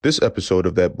This episode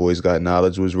of That Boys Got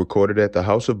Knowledge was recorded at the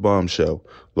House of Bombshell,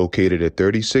 located at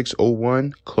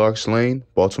 3601 Clarks Lane,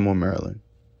 Baltimore, Maryland.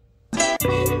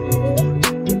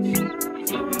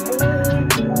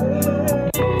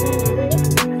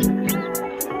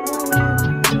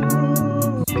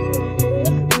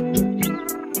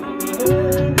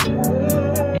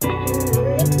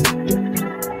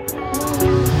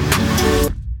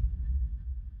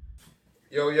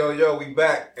 Yo, we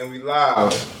back and we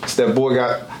live. It's That Boy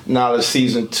Got Knowledge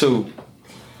Season 2.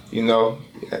 You know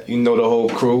the whole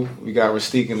crew. We got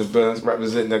Rastique in the building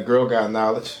representing That Girl Got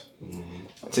Knowledge.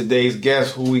 Today's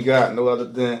guest, who we got, no other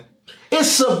than...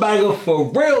 It's a banger for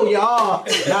real, y'all.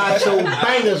 Nacho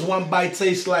bangers, one bite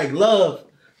tastes like love.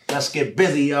 Let's get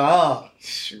busy, y'all.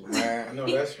 Shoot, man. I know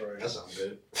that's right. That sounds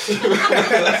good. See,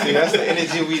 that's the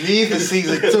energy we need for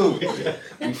Season 2.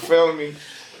 You feel me?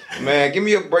 Man, give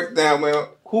me a breakdown, man.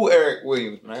 Who Eric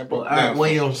Williams, man? Eric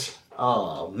Williams,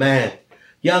 oh man,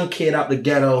 young kid out the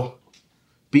ghetto,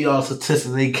 beat all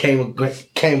statistics. They came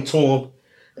to him,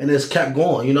 and just kept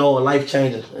going. You know, a life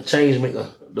changer, a change maker,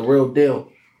 the real deal.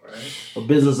 Right. A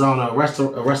business owner, a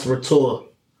restaurateur,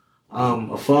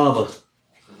 a father,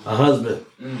 a husband,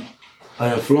 an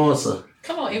influencer.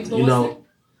 Come on, influencer. You know,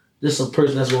 this is a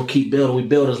person that's gonna keep building. We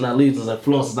builders, not leaders.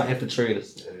 Influencers, not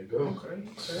infiltrators. There you go. Okay.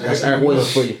 That's Eric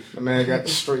Williams for you. The man got the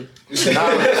street. He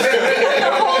got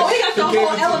the whole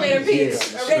elevator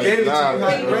pitch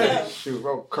already. Ready. Shoot,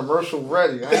 bro, commercial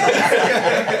ready.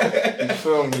 You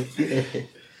feel me?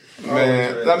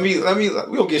 Man, let me.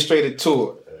 We'll get straight into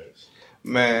it.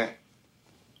 Man,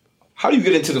 how do you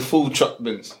get into the food truck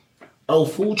business? Oh,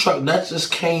 food truck, that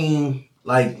just came,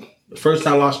 like, the first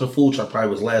time launching the food truck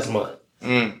probably was last month.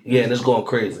 Yeah, and it's going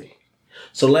crazy.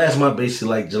 So last month, basically,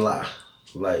 like, July.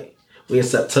 Like, we in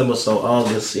September, so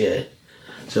August, yeah,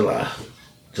 July.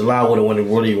 July was when it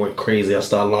really went crazy. I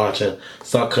started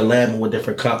collabing with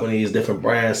different companies, different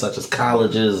brands, such as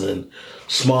colleges and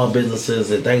small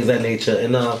businesses and things of that nature.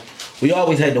 And we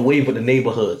always had to wave with the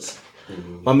neighborhoods.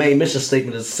 Mm-hmm. My main mission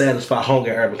statement is to satisfy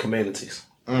hunger in urban communities.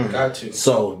 Got to.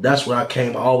 So that's where I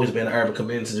came. I always been in urban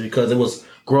communities because it was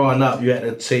growing up. You had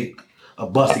to take a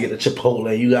bus to get to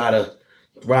Chipotle. You gotta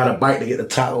ride a bike to get to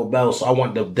Taco Bell. So I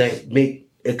wanted to make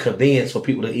it convenience for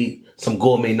people to eat some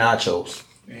gourmet nachos.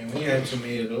 Man, we had too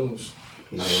many of those.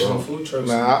 Food trucks.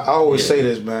 Man, I always say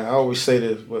this,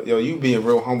 but yo, you being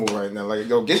real humble right now. Like,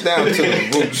 yo, get down to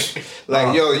the roots.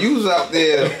 Like, yo, you was out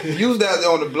there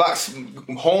on the blocks,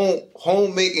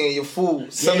 home making your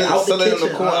food, selling it in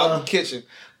the corner, out the kitchen.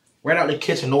 Right out the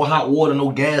kitchen, no hot water, no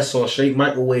gas or straight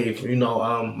microwave. You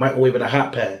know, microwave with a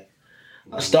hot pad.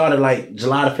 I started like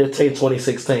July the 15th,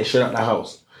 2016, straight out the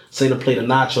house. Seen a plate of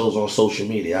nachos on social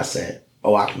media. I said,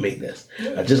 oh, I can make this.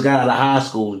 I just got out of high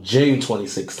school, June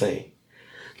 2016.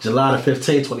 July the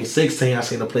 15th, 2016, I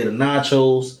seen a plate of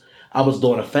nachos. I was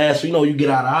doing a fast. You know, you get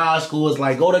out of high school, it's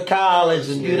like, go to college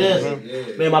and do this.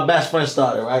 Yeah. Man, my best friend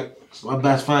started, right? So my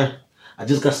best friend, I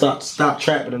just got stop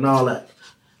trapping and all that.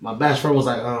 My best friend was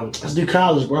like, let's do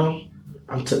college, bro.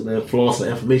 I took the influence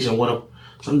and information with him.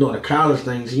 So I'm doing the college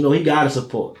things. You know, he got to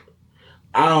support.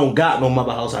 I don't got no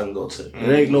mother house I can go to.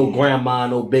 There ain't no grandma,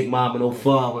 no big mama, no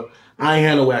father. I ain't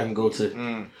had nowhere I can go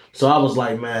to. So I was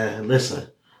like, man, listen,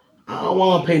 I don't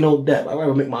want to pay no debt. I'd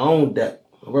rather make my own debt.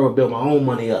 I'd rather build my own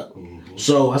money up.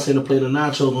 So I seen a plate of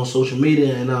nachos on social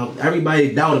media, and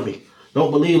everybody doubted me.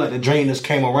 Don't believe like the dream just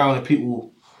came around and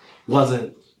people was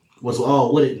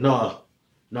all with it. No,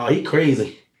 he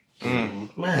crazy.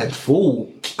 Man,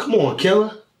 fool. Come on,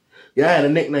 killer. Yeah, I had a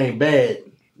nickname, Bad.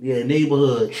 Yeah,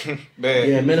 neighborhood. Bad.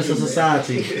 Yeah, Minister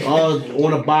Society. All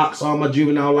on a box, all my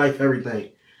juvenile life, everything.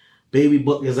 Baby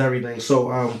book is everything.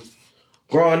 So,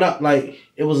 growing up, like,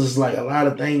 it was just like a lot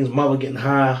of things, mother getting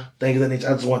high, things that nature.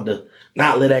 I just wanted to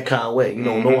not live that kind of way. You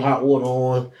know, no hot water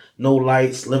on, no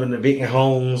lights, living in vacant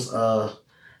homes,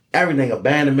 everything,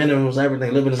 abandoned minimums,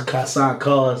 everything, living in outside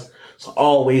cars. So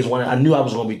always wanted, I knew I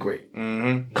was going to be great.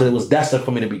 Because it was destined for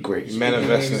me to be great.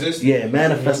 Manifesting. Yeah,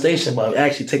 manifestation, but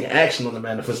actually taking action on the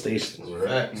manifestation.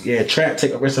 Right. Yeah, trap,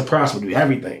 take a risk and prosper, do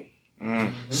everything.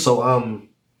 So,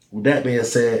 with that being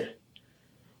said,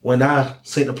 when I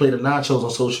seen the plate of nachos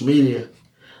on social media,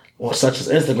 or such as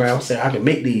Instagram, I said, I can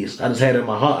make these. I just had it in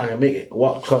my heart, I can make it.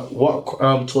 Walk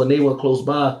to a neighborhood close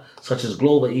by, such as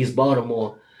Glover, East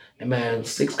Baltimore. And man,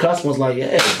 6 customers like,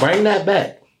 yeah, bring that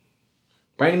back.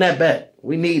 Bring that back.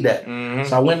 We need that.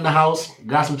 So I went in the house,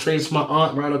 got some trays from my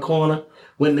aunt around the corner,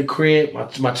 went in the crib,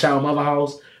 my child mother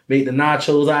house, made the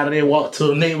nachos out of there, walked to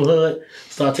the neighborhood,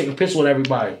 started taking pictures with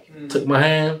everybody. Took my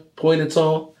hand, pointed to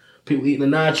them, people eating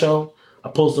the nacho. I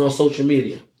posted on social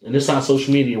media. And this is how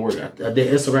social media works. I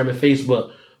did Instagram and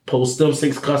Facebook, Post them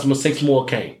 6 customers, 6 more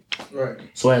came. Right.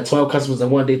 So I had 12 customers in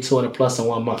one day, 200 plus in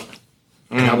 1 month.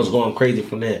 And I was going crazy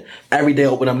from there. Every day I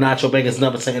open up Nacho Bangers,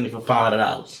 never say anything for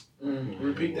 $500.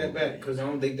 Repeat that back, because I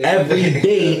don't think that. Every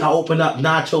day I open up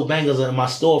Nacho Bangers in my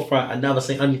storefront, I never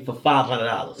say anything for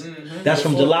 $500. That's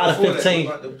from July the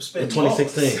 15th in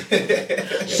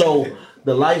 2016. So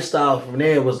the lifestyle from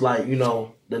there was like, you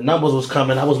know, the numbers was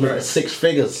coming. I was making 6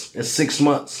 figures in 6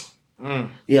 months.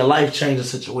 Yeah, life changing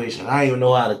situation. I didn't even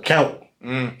know how to count.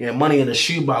 Yeah, money in the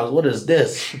shoebox. What is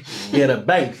this? Yeah, the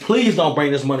bank. Please don't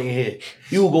bring this money in here.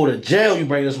 You will go to jail. You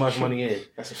bring this much money in.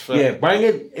 That's a fact. Yeah, bring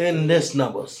it in this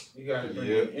numbers. You got to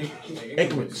bring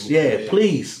Increments. Yeah,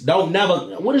 please don't never.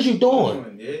 What is you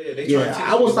doing? Yeah,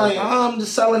 I was like, I'm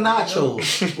just selling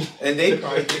nachos. And they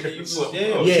probably thinking you was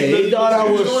jail. Yeah, they thought I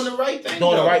was doing the right thing.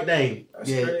 doing the right thing.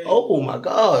 Yeah. crazy. Oh my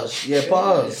gosh. Yeah,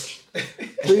 pause.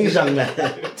 Please, young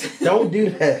man, don't do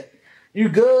that. You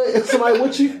good? Somebody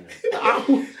with you?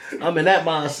 I'm in that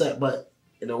mindset, but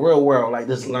in the real world, like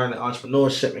this learning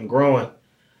entrepreneurship and growing,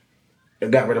 it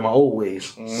got rid of my old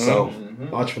ways. So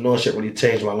entrepreneurship really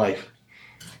changed my life.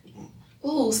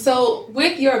 Ooh, so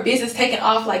with your business taking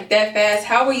off like that fast,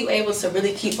 how were you able to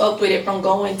really keep up with it from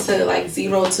going to like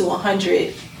 0 to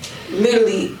 100,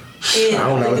 literally? I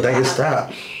don't ever think it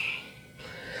stopped.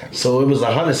 So it was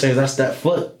 100 since I stepped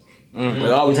foot. I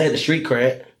always had the street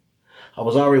cred. I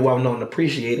was already well known and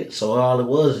appreciated. So all it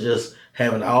was just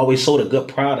having. I always sold a good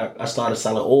product. I started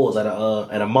selling oils at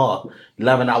a mall.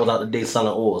 11 hours out the day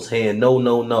selling oils. Hey, no. I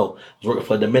was working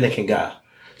for a Dominican guy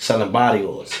selling body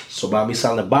oils. So by me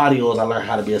selling body oils, I learned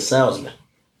how to be a salesman.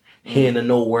 Hearing the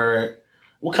no word.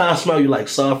 What kind of smell you like?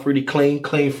 Soft, fruity,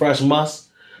 clean, fresh, must.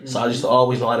 So I used to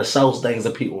always know how to sell things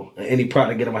to people. And any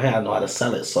product I get in my hand, I know how to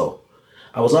sell it. So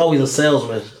I was always a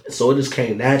salesman. So it just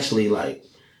came naturally like,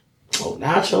 oh,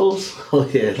 nachos? Oh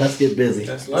yeah, let's get busy.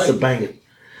 That's It's a banger.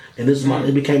 And this is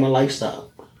it became my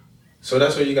lifestyle. So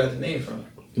that's where you got the name from.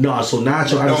 No, so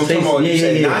nacho, I No, just I'm talking about, you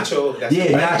said yeah. nacho. That's Yeah,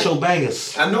 a banger. nacho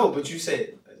bangers. I know, but you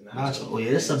said Nacho. Oh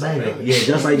yeah, it's a banger. Yeah,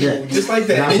 just like that. Just like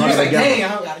that. And I And you brought was it like, together. dang,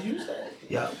 I gotta use that.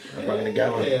 Yeah, I brought it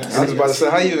together. Yeah. I was about to say,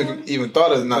 how you even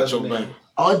thought of Nacho Bang?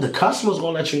 Oh, the customers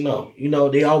gonna let you know. You know,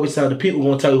 they always tell the people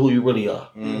gonna tell you who you really are.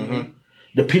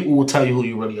 The people will tell you who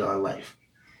you really are in life.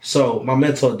 So my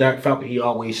mentor, Derek Falcon, he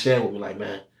always shared with me like,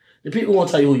 man, the people won't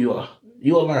tell you who you are.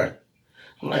 You'll learn.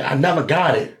 I'm like, I never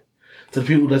got it. To the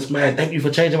people that's mad, thank you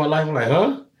for changing my life. I'm like,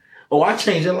 huh? Oh, I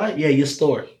changed your life? Yeah, your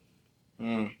story.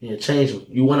 Yeah, change me.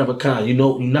 You one of a kind. You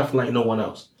know, you nothing like no one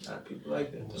else. A lot of people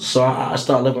like that. Though. So I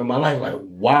started living my life like,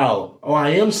 wow. Oh, I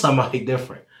am somebody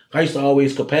different. I used to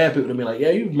always compare people to me like, yeah,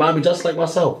 you remind me just like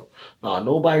myself. No,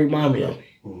 nobody remind me of me.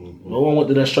 No one went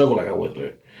through that struggle like I went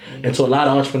through. And to a lot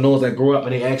of entrepreneurs that grew up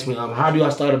and they ask me, how do I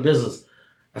start a business?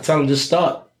 I tell them just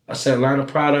start. I said, learn a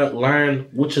product, learn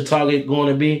what your target going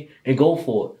to be, and go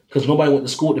for it. Because nobody went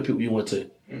to school with the people you went to.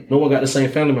 No one got the same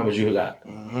family members you got.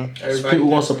 People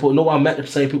want to support. No one met the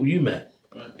same people you met.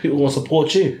 People want to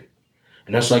support you.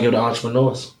 And that's what I give to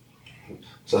entrepreneurs.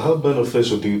 So how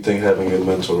beneficial do you think having a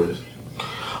mentor is?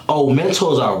 Oh,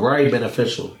 mentors are very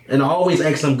beneficial. And I always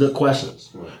ask them good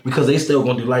questions. Because they still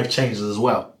going to do life changes as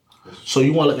well. So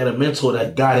you want to look at a mentor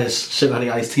that got his sugar honey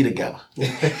iced tea together.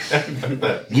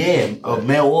 Yeah, a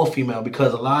male or female,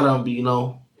 because a lot of them be,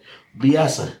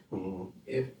 BSing.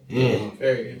 Yeah.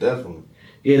 Very. Definitely.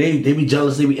 Yeah, they be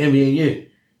jealous, they be envying you.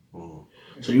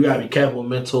 So you gotta be careful with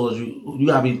mentors. You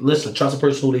gotta be trust a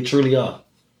person who they truly are.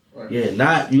 Right.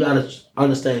 Yeah, you gotta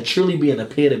understand truly being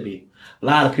appear to be. A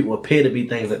lot of people appear to be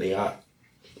things that they are.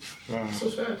 So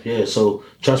sad. Yeah, so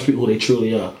trust people who they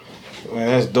truly are. Man,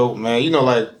 that's dope, man.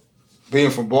 Like being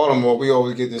from Baltimore, we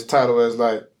always get this title as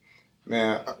like,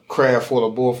 man, a crab full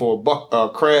of bull for a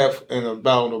buck, crab in a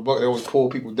barrel of a buck. They always pull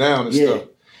people down and stuff.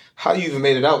 How you even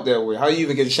made it out that way? How you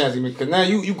even get a chance to make? Because now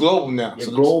you global now.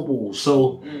 You're global.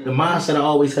 So the mindset I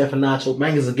always have for Nacho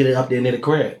Bangers is get it up there near the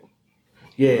crab.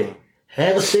 Yeah,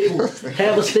 have a staple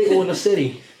in the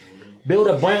city. Build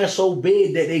a brand so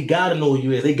big that they gotta know who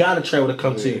you is. They gotta travel to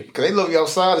come to you. Because they love you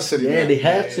outside the city. Yeah, man. they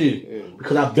have to.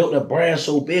 Because I built a brand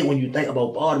so big. When you think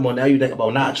about Baltimore, now you think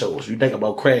about nachos. You think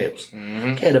about crabs.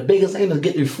 Okay, the biggest thing is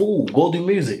get through food. Go through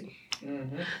music.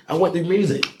 I went through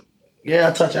music. Yeah,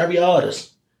 I touch every artist.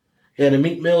 Yeah, the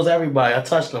Meat Mills, everybody. I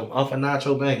touched them off of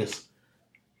Nacho Bangers.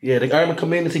 Yeah, the urban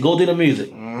community, go do the music.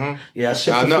 Yeah, I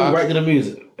ship the food right to the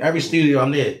music. Every studio,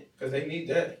 I'm there. Because they need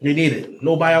that. They need it.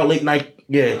 Nobody out late night,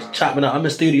 chopping up. I'm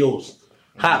in studios.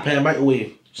 Hot pan,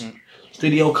 microwave.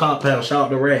 Studio compound, shout out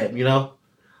to Rab,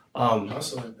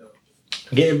 Hustling, though.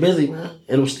 Getting busy, man,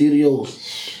 in them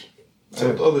studios. So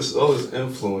with all this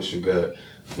influence you got,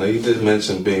 now you did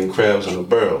mention being crabs in a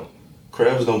barrel.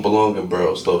 crabs don't belong in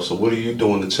barrels though. So what are you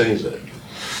doing to change that?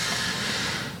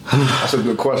 That's a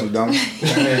good question, Dom. So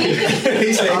to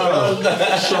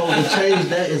change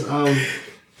that is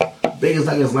biggest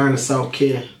thing is learning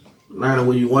self-care, learning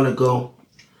where you want to go,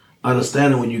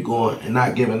 understanding where you're going, and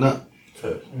not giving up.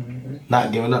 Okay.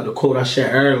 Not giving up. The quote I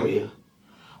shared earlier: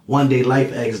 "One day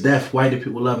life asks death, why do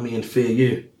people love me and fear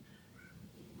you?"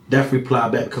 Death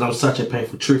replied back, "Because I'm such a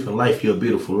painful truth in life, you're a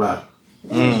beautiful lie."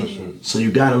 So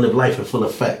you gotta live life in full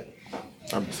effect.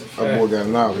 That boy got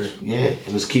knowledge. Yeah, and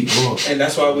just keep going. And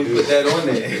that's why we put that on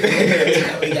there.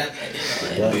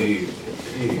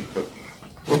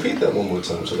 Repeat that one more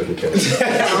time so they can catch it.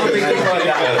 I don't think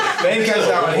they catch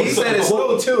that one. He said it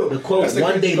slow too. The quote,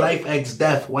 "One day life asks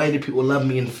death, why do people love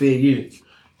me and fear you?"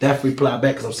 Death replied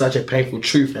back, "Because I'm such a painful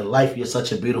truth and life, you're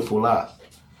such a beautiful lie."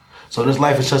 So this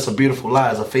life is just a beautiful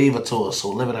lie. It's a favor to us. So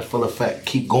live it in full effect.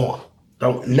 Keep going.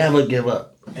 Don't never give up.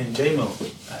 And J-Mo,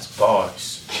 that's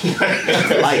bars.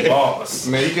 Like Bars.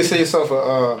 Man, you can say yourself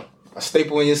a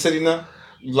staple in your city now?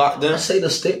 You locked I down? say the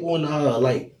staple in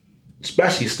like,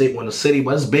 especially staple in the city,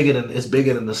 but it's bigger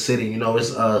than the city. You know,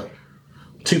 it's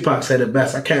Tupac said it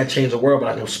best. I can't change the world, but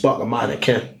I can spark a mind that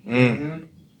can.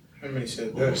 That makes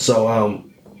sense. That. So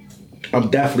I'm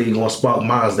definitely gonna spark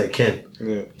minds that can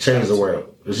Yeah. change the world.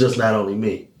 It's just not only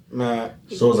me. Man,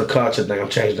 So it's a culture thing. I'm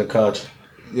changing the culture.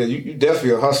 yeah, you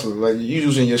definitely a hustler. Like, you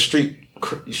using your street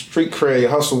cred, your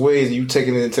hustle ways, and you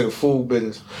taking it into the food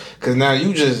business. Because now you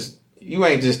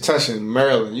ain't just touching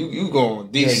Maryland. You going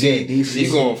DC, Yeah, DC.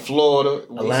 you going Florida,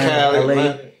 Atlanta, Cali, LA.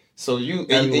 man. So you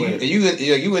Everywhere.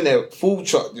 you in that food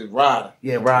truck just riding.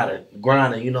 Yeah, rider,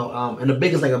 grinder. You know, and the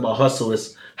biggest thing about hustle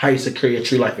is how you secure your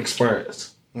true life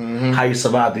experience. How you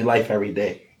survive your life every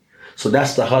day. So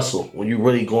that's the hustle when you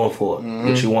really going for it,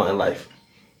 what you want in life.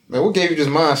 Man, what gave you this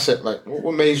mindset? Like,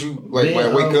 what made you like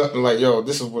wake up and like, yo,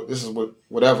 this is what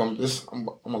whatever. I'm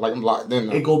locked in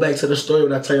now. It go back to the story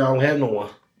when I tell you I don't have no one.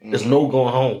 There's no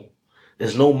going home.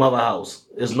 There's no mother house.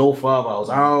 There's no father house.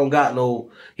 I don't got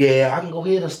no. Yeah, I can go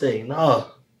here and stay. Nah.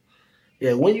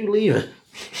 Yeah, when you leaving?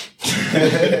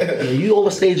 Yeah, you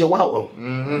overstayed your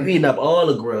welcome. You eating up all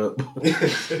the grub.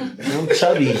 I'm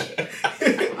chubby.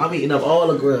 I'm eating up all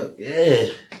the grub. Yeah.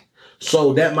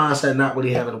 So that mindset, not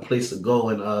really having a place to go,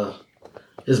 and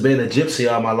it's been a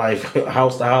gypsy all my life,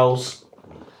 house to house.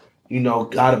 You know,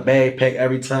 got a backpack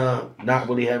every time. Not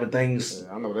really having things.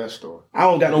 Yeah, I know that story. I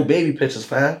don't got no baby pictures,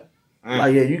 fam.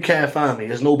 Like, yeah, you can't find me.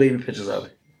 There's no baby pictures of me.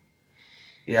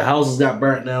 Yeah, houses got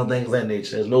burnt down, things of that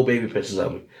nature. There's no baby pictures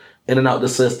of me. In and out the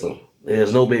system.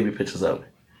 There's no baby pictures of me.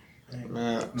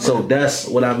 Man, So that's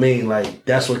what I mean. Like,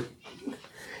 that's what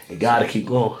you gotta keep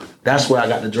going. That's where I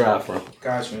got the drive from.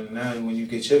 Gotcha. And now when you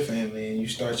get your family and you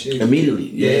start your Immediately,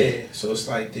 yeah. So it's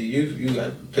like you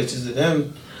got pictures of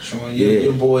them showing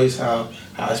your boys how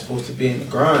it's supposed to be in the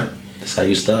grind. That's how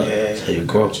you start. Yeah. That's how you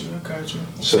grow. Got you.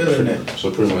 So Feeling that.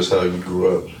 pretty much how you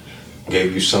grew up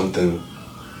gave you something,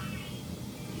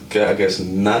 I guess,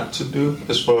 not to do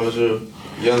as far as your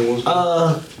young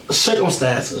ones.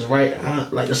 Circumstances, right?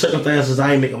 Like the circumstances,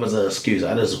 I ain't make them as an excuse.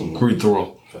 I just grew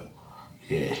through them.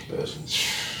 Yeah.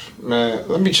 man,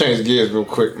 let me change gears real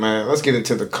quick, man. Let's get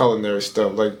into the culinary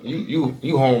stuff. Like,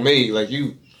 you homemade, like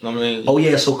you. I mean, Oh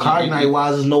yeah, so culinary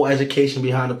wise, there's no education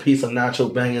behind a piece of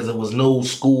nacho bangers. It was no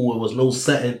school. It was no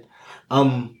setting.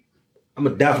 I'm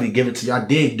gonna definitely give it to you. I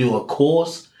did do a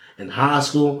course in high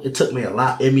school. It took me a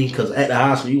lot in me because at the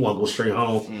high school you want to go straight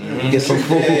home, get some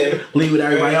food, leave with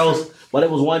everybody else. But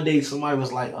it was one day somebody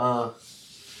was like,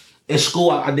 in school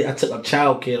I took up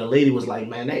child care. The lady was like,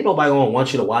 man, ain't nobody gonna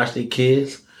want you to watch their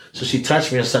kids. So she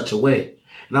touched me in such a way,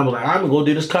 and I was like, I'm gonna go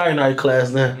do this culinary class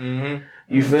now.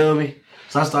 You feel me?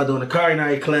 So I started doing the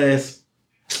culinary class.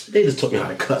 They just taught me how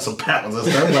to cut some peppers and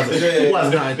stuff. It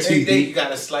wasn't nothing too You deep.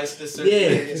 gotta slice this.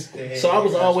 Yeah. So I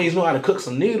was always know how to cook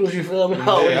some noodles, you feel me? I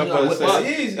always yeah, knew how to I'm whip about up.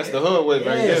 to say, that's the hood way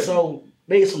right Yeah, there. so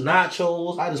made some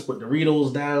nachos. I just put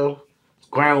Doritos down,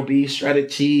 ground beef, shredded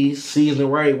cheese,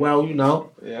 seasoned right well, you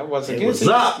know. Yeah, I was like, It get was it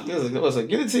to up.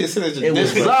 get it to your signature It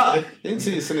was dish. up. Get it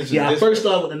to your signature Yeah, I dish. first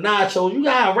started with the nachos. You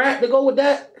got a wrap to go with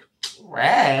that?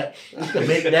 Wrap? You can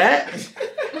make that.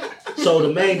 So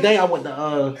the main thing I went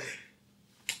to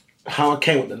how I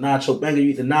came with the nacho banger. You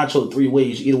eat the nacho 3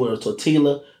 ways. You eat it with a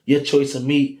tortilla, your choice of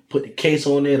meat, put the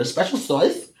queso on there, the special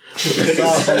sauce. Put the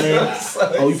sauce on there.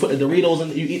 Oh, you put the Doritos in.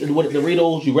 You eat it with the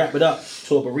Doritos. You wrap it up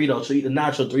to a burrito. So you eat the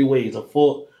nacho 3 ways: a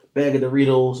fork, bag of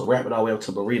Doritos, or wrap it all the way up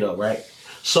to a burrito. Right.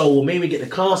 So what made me get the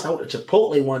concept? I went to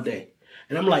Chipotle one day,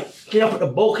 and I'm like, "Can y'all put the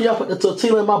bowl? Can y'all put the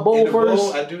tortilla in my bowl In the first?"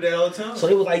 bowl, I do that all the time. So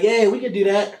they was like, "Yeah, we can do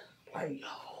that." Like,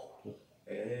 yo,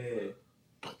 Yeah.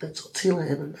 put the tortilla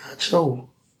in the nacho.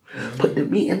 Put the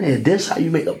meat in there. This how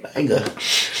you make a banger.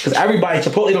 Because everybody,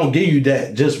 Chipotle don't give you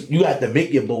that. Just, you have to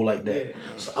make your bowl like that.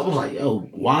 So I was like, yo,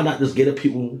 why not just get the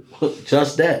people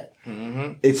just that?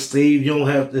 It's Steve,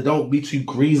 you don't be too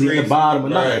greasy at the bottom or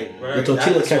nothing. The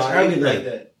tortilla catch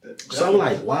everything. So I'm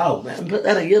like, wow, man, put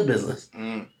that in your business.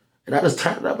 And I just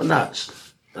turned it up a notch.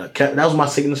 That was my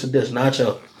signature dish, a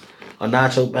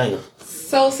nacho banger.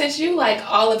 So since you like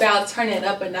all about turning it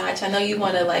up a notch, I know you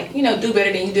want to like, do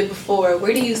better than you did before.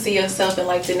 Where do you see yourself in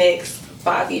like the next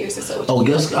 5 years or so? Oh,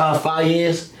 just 5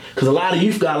 years? Because a lot of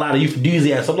youth got a lot of youth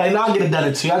enthusiasm. So I'm like, no, I'll get it done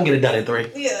in 2. I can get it done in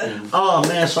 3. Yeah. Oh,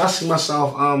 man. So I see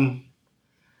myself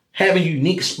having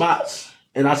unique spots.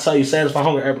 And I tell you, Satisfy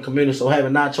Hunger Urban Community. So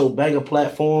having nacho banger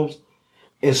platforms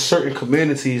in certain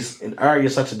communities in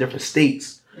areas such as different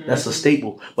states. That's a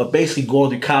staple. But basically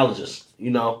going through colleges,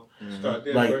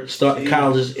 starting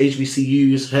colleges,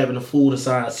 HBCUs, having the food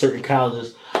inside certain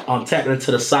colleges, tapping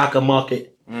into the soccer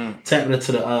market, tapping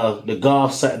into the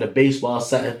golf setting, the baseball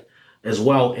setting as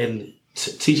well, and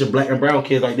teaching black and brown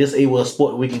kids like this able a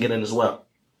sport that we can get in as well,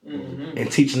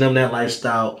 and teaching them that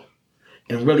lifestyle,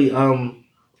 and really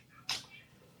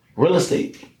real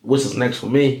estate, which is next for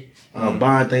me,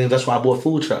 buying things. That's why I bought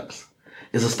food trucks.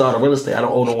 It's a start of real estate. I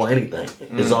don't owe no one anything.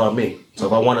 It's all me. So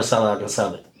if I want to sell it, I can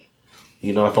sell it.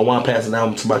 If I want to pass it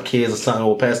down to my kids or something,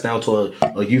 or pass it down to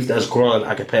a youth that's growing,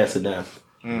 I can pass it down.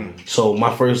 So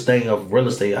my first thing of real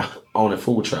estate, I own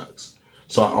food trucks.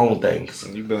 So I own things.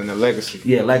 And you building a legacy.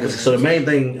 Yeah, legacy. So the main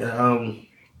thing,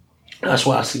 that's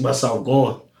why I see myself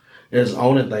going, is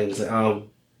owning things.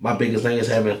 My biggest thing is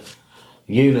having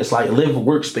units, like live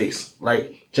workspace.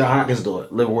 Like John Hopkins do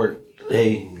it, live work.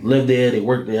 They live there, they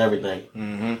work there,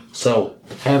 everything. So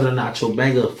having a nacho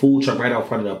banger food truck right out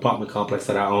front of the apartment complex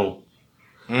that I own.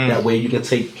 That way you can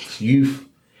take youth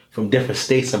from different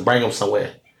states and bring them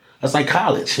somewhere. That's like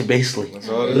college, basically.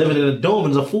 Living in a dome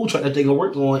is a food truck that they can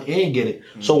work on and get it.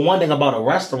 So one thing about a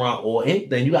restaurant or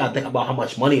anything, you gotta think about how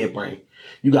much money it brings.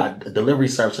 You got a delivery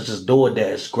service such as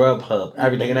DoorDash, Grubhub,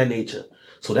 everything of that nature.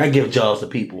 So that gives jobs to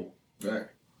people. Right.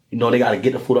 They gotta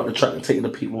get the food out the truck and take it to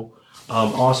people.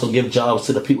 Also give jobs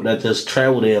to the people that just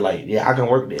travel there. Like, yeah, I can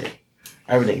work there.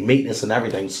 Everything, maintenance and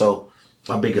everything. So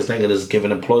my biggest thing is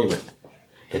giving employment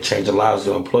and changing lives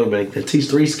through employment. And teach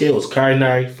 3 skills: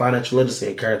 culinary, financial literacy,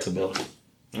 and character building.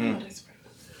 I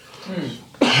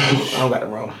don't got it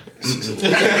wrong.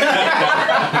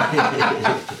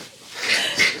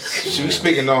 So you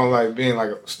speaking on like being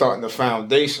like starting the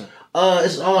foundation.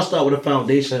 It's all start with a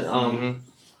foundation.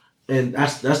 And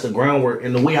that's the groundwork.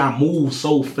 And the way I move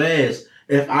so fast,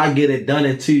 if I get it done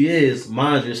in 2 years,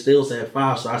 mind you, still saying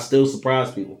 5, so I still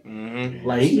surprise people.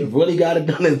 Like, he really got it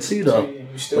done in 2 though.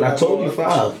 But I told you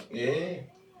 5.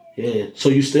 Yeah. So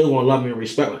you still gonna love me and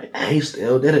respect me. Like, he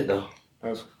still did it though.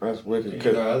 That's wicked. You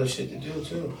got other shit to do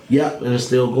too. Yeah, and it's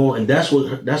still going. And that's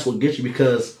what gets you,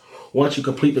 because once you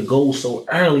complete the goal so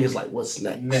early, it's like, what's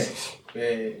next? So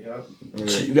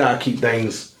you gotta keep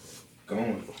things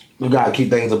going. You gotta keep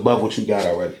things above what you got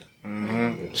already.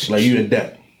 Like, you in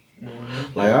debt.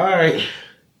 Like, all right,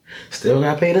 still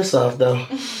gotta pay this off though.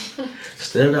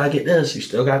 Still gotta get this. You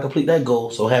still gotta complete that goal.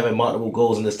 So having multiple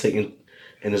goals and just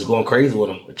going crazy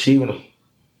with them, achieving them.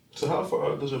 So how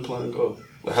far does your plan go?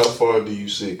 Like, how far do you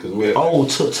see? Because we to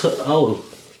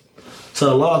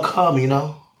a law come,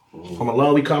 From a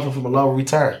law we come from a law we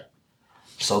return.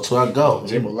 So to I go.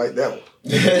 Jim will like that one.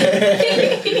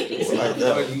 Like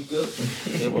that. You good?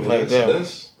 Jim will like that one.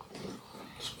 That's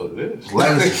what it is.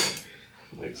 Legacy.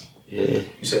 Yeah.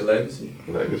 You said legacy.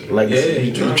 Legacy. Yeah,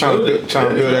 You're trying to build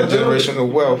that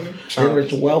generational wealth.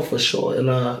 Generational wealth for sure, and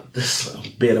this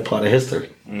being a part of history.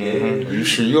 You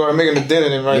sure you are making a dent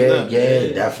in it right now?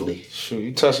 Yeah, definitely. Sure,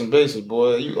 you touching bases,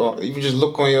 boy. You just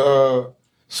look on your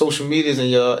social medias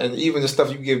and even the stuff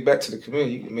you give back to the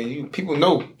community. People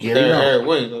know Eric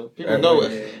Williams.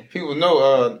 People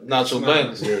know Nacho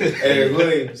Banks. Eric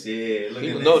Williams.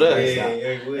 People know that.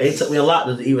 It took me a lot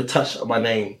to even touch my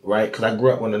name, right? Because I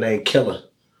grew up with the name Killer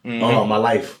all my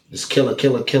life. It's Killer.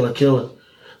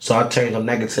 So I changed a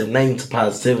negative name to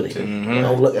positivity.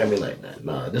 Don't look at me like that.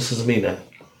 Nah, this is me now.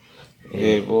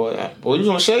 Yeah, boy. Boy, you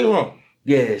on the shade room.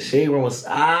 Yeah, shade room was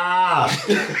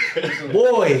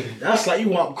boy, that's like you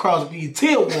want across BET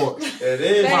Awards. It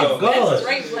is. My God. That's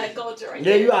straight black culture right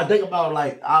there. You gotta think about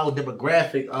like our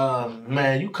demographic.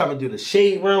 Man, you coming through the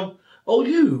shade room. Oh,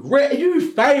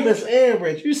 you famous and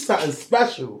rich. You something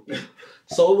special.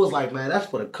 So it was like, man, that's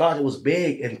for the culture. It was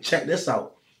big. And check this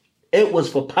out. It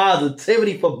was for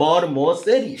positivity for Baltimore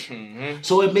City.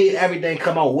 So it made everything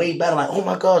come out way better. Like, oh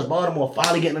my gosh, Baltimore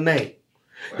finally getting a name.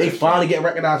 They finally get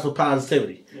recognized for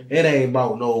positivity. It ain't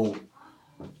about no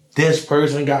this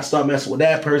person got start messing with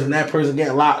that person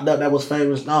getting locked up that was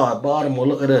famous. No, Baltimore,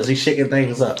 look at us. He's shaking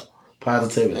things up.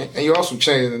 Positivity. And you also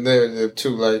changing the narrative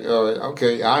too. Like,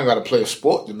 okay, I ain't got to play a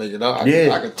sport to make it out.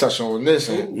 I can touch on this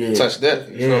and touch that.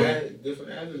 Yeah.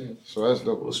 Different avenues. So that's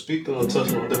dope. Well, speaking of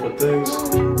touching on different things,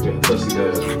 yeah, touch the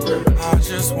guys. I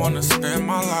just wanna spend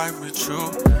my life with you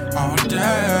all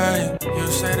day. You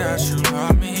say that you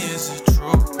love me, is it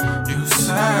true? You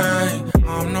say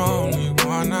I'm the only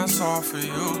one that's all for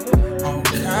you.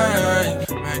 Okay,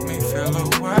 make me feel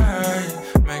away,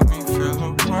 make me feel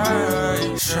away.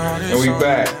 And we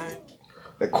back.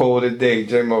 The quote of the day,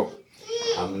 J-Mo.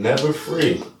 I'm never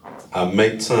free. I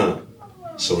make time.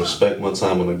 So respect my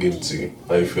time when I give it to you.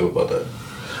 How you feel about that?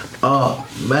 Oh,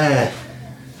 man.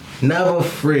 Never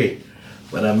free.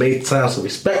 But I make time, so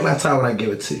respect my time when I give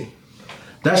it to you.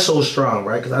 That's so strong,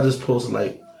 right? Because I just posted,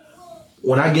 like,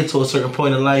 when I get to a certain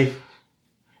point in life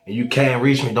and you can't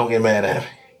reach me, don't get mad at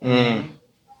me.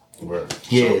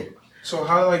 Right. Yeah. So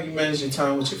how like you manage your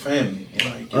time with your family, and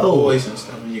like your boys and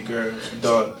stuff, and your girls, your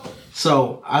daughter?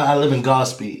 So I live in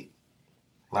Godspeed.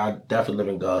 I definitely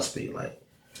live in Godspeed. Like,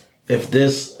 if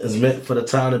this is meant for the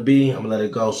time to be, I'm gonna let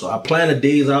it go. So I plan the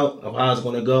days out of how it's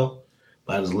gonna go,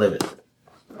 but I just live it.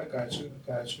 I got you.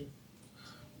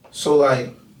 So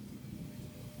like,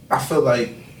 I feel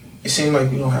like it seems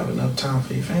like you don't have enough time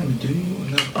for your family, do you? Or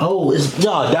no? Oh, it's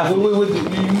definitely.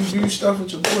 You stuff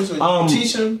with your boys, or you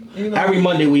teach them. You know? Every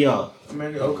Monday we off.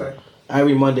 Okay.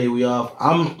 Every Monday we off.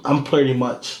 I'm pretty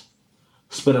much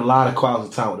spending a lot of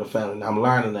quality time with the family. And I'm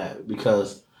learning that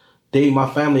because my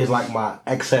family is like my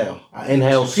exhale. I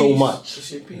inhale so much.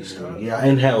 It's your peace, huh? Yeah, I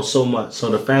inhale so much.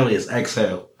 So the family is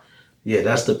exhale. Yeah,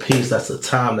 that's the peace, that's the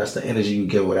time, that's the energy you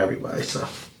give with everybody. So,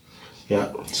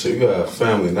 yeah. So you got a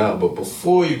family now, but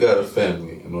before you got a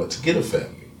family, in order to get a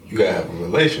family, you gotta have a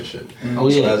relationship. Oh,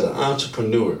 yeah. So as an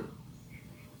entrepreneur,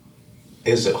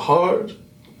 is it hard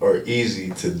or easy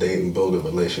to date and build a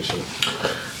relationship?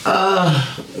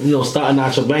 Starting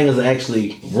out your bangers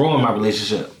actually ruined my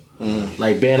relationship.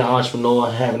 Like being an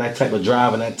entrepreneur, having that type of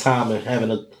drive and that time and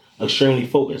having a extremely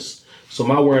focused. So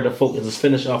my word of focus is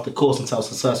finish off the course until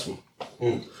successful.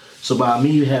 So by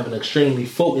me having extremely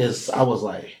focused, I was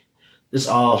like, it's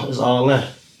all in.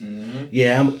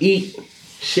 Yeah, I'm eat,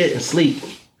 shit, and sleep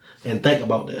and think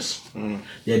about this.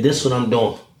 Yeah, this is what I'm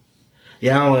doing.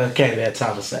 Yeah, I can't have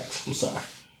time for sex. I'm sorry.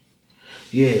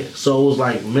 Yeah, so it was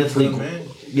like mentally, growing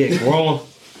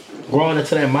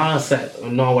into that mindset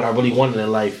and knowing what I really wanted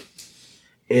in life.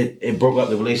 It broke up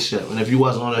the relationship. And if you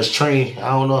wasn't on this train, I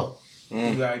don't know.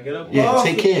 You gotta get up. Yeah,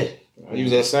 take care. I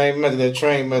use that same method, that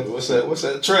train method. What's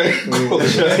that train?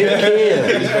 Take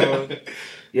care.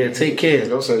 Yeah, take care.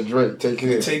 Don't say Drake. Take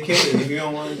care. Take care. If you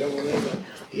don't want it,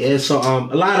 Yeah, so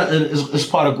a lot of it's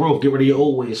part of growth. Get rid of your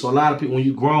old ways. So a lot of people, when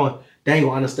you growing, they ain't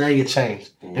gonna understand your change.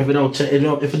 If it don't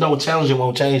challenge you, it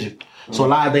won't change you. So a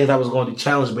lot of things I was going to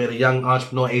challenge being a young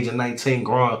entrepreneur, age of 19,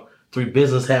 growing through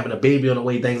business, having a baby on the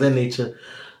way, things of that nature.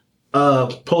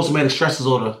 Post-traumatic stress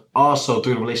disorder also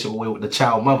through the relationship with the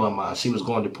child mother of mine. She was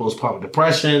going through postpartum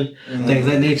depression, things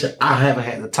of that nature. I haven't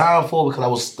had the time for because I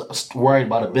was worried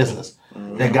about a business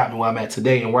that got me where I'm at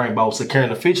today and worried about securing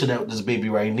the future that this baby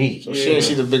right needs. So she ain't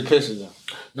see the big picture though.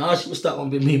 No, she was stuck on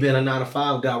me being a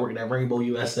 9-to-5 guy working at Rainbow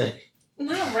USA.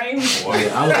 Not Rainbow.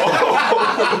 I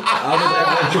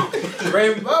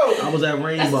was at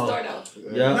Rainbow. That's the store though.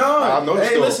 Yeah. No, I know the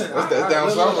store. Listen, That's down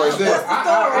south right there.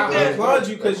 I applaud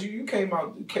you because you came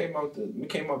out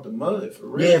the mud for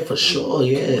real. Yeah, for sure.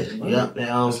 Yeah.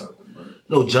 Now,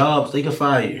 no jobs, they can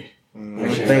fire you.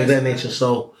 Things of that nature.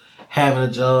 So having a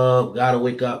job, gotta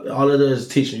wake up. All it is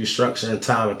teaching you structure and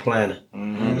time and planning.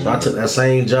 So I took that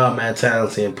same job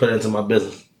mentality and put it into my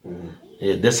business.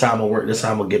 Yeah, this time I'm gonna work. This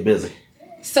time I'm gonna get busy.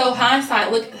 So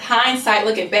hindsight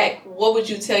looking back, what would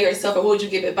you tell yourself, or what would you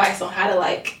give advice on how to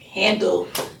like handle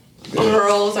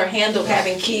girls or handle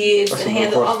having kids and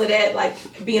handle all of that, like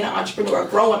being an entrepreneur, a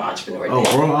growing entrepreneur?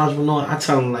 Growing entrepreneur, I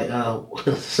tell them like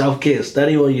self-care,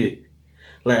 study on you,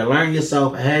 like learn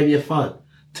yourself and have your fun.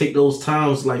 Take those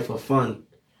times like for fun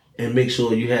and make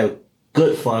sure you have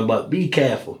good fun, but be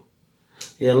careful.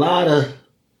 Yeah, a lot of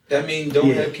that means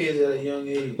don't have kids at a young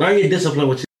age. Learn your discipline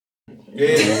with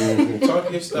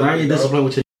Talk your stuff. Learn your discipline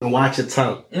with your and watch your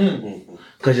tongue.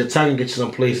 Because your tongue gets you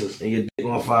some places and your dick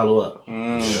gonna follow up.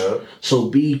 So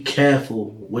be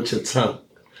careful with your tongue.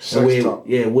 Where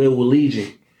it will lead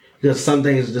you. Because some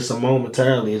things is just a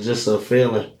momentarily, it's just a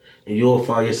feeling. And you'll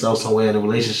find yourself somewhere in a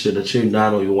relationship that you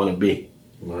not know you want to be.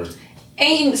 Right.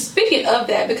 And speaking of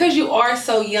that, because you are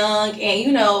so young and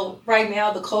you know, right now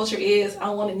the culture is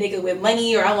I want a nigga with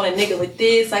money or I want a nigga with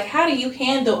this. Like, how do you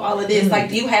handle all of this? Like,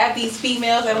 do you have these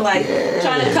females that are like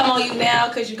trying to come on you now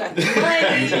because you got the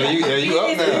money? you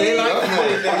up now. They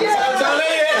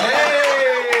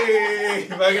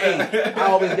like I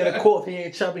always get a quote, if he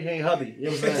ain't chubby, he ain't hubby. You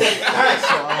know what I'm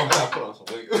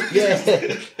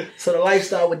saying? So the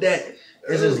lifestyle with that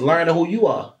is just learning who you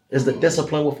are. It's the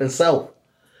discipline within self.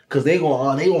 Cause they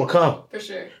gonna come. For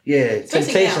sure. Yeah,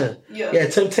 Especially temptation. now. Yeah.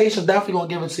 Temptation definitely gonna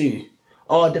give it to you.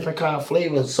 All different kind of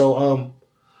flavors. So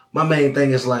my main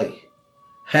thing is like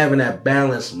having that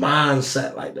balanced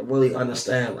mindset, like to really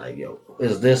understand, like, yo,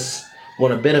 is this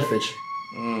gonna benefit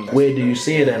you? Where do you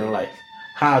see it in life?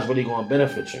 How it's really gonna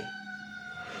benefit you?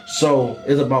 So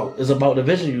it's about the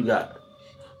vision you got.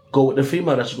 Go with the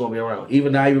female that you're gonna be around.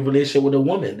 Even now, your relationship with a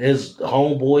woman. There's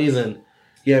homeboys and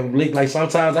like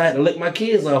sometimes I had to lick my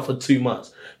kids off for 2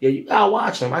 months. Yeah, you gotta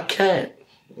watch them. I can't.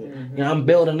 Yeah, I'm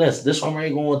building this. This one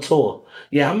ain't going on tour.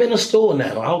 Yeah, I'm in a store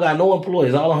now. I don't got no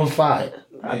employees. All of them fired.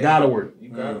 I gotta work. You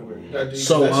gotta work. You gotta do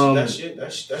So that's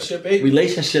your baby.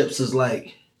 Relationships is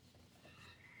like,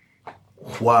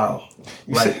 wow.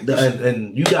 Like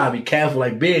and you gotta be careful.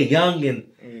 Like being young and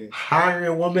hiring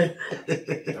a woman.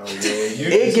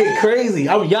 It get crazy.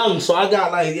 I'm young, so I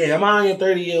got like, I'm hiring a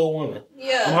 30-year-old woman.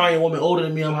 Yeah. I'm hiring a woman older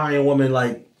than me. I'm hiring a woman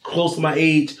like close to my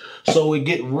age. So it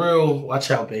get real.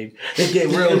 Watch out, baby. It get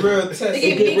real.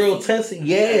 It get real testy.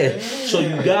 Yeah. So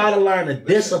you gotta learn the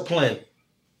discipline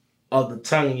of the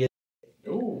tongue in your.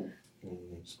 Ooh,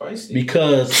 spicy.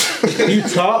 Because you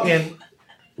talking,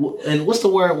 and what's the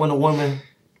word when a woman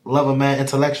love a man?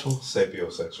 Intellectual.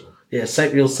 Sapiosexual. Yeah,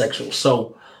 sapiosexual.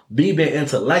 So being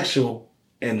intellectual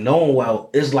and knowing well,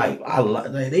 it's like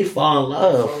they fall in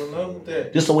love. With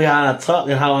that. Just the way how I talk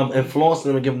and how I'm influencing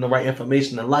them and giving them the right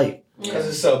information in life. Because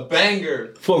it's a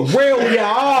banger. For real,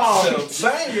 y'all. It's a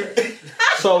banger.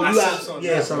 So you got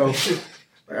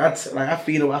So I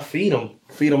feed them.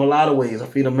 Feed them a lot of ways. I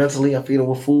feed them mentally. I feed them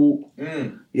with food.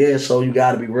 Yeah. So you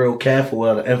got to be real careful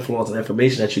with the influence and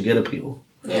information that you get to people.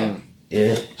 Yeah.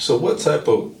 Yeah. So what type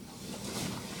of,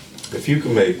 if you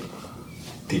can make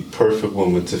the perfect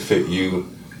woman to fit you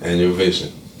and your vision,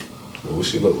 what would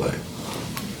she look like?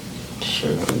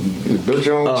 Build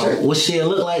your own check. What she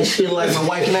look like? She look like my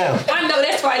wife now. I know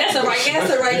that's right. That's a right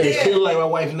answer right there. She look like my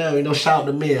wife now. You know, shout out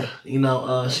to Mia. You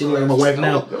know, she look like my wife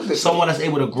now. Someone that's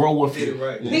able to grow with you.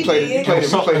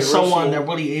 Someone that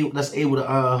really that's able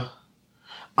to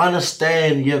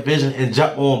understand your vision and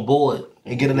jump on board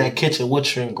and get in that kitchen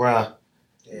with you and grind.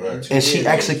 Right. And she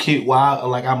execute while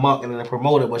like I market and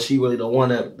promote it, but she really the one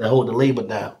that hold the labor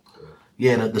down.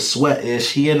 Yeah, the sweat is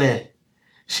she in there.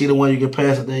 She the one you get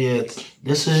past it. Yeah,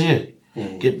 this is you.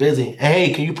 Get busy. And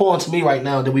hey, can you pour into me right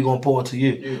now? Then we gonna pour into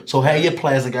you. So have your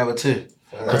plans together too.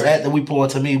 Because after we pour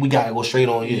into me, we gotta go straight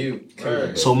on you.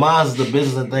 So mine's is the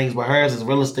business and things, but hers is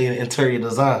real estate and interior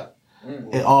design.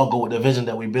 It all go with the vision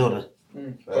that we building.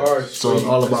 So it's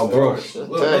all about growth.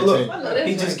 Look,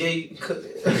 he just gave.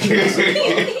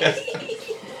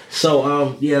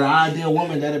 So the ideal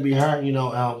woman that'd be her. You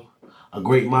know, a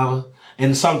great mother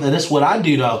and something. That's what I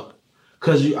do though.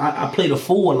 Cause I play the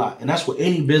fool a lot, and that's what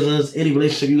any business, any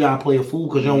relationship, you gotta play a fool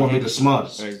because you don't want to be the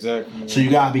smartest. Exactly. So you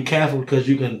gotta be careful because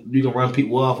you can run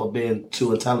people off of being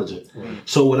too intelligent.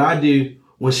 So what I do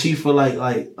when she feel like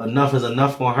enough is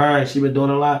enough on her and she been doing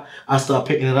a lot, I start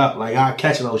picking it up. Like I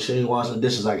catch it. Oh, she ain't washing the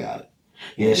dishes, I got it.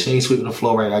 Yeah, she ain't sweeping the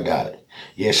floor right, I got it.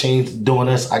 Yeah, she ain't doing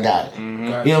this, I got it. You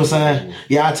know what I'm saying?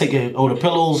 Yeah, I take it. Oh, the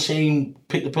pillows, she ain't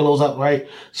pick the pillows up right.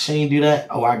 She ain't do that.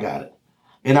 Oh, I got it.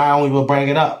 And I don't even bring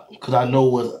it up because I know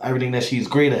what everything that she's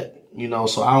great at, you know.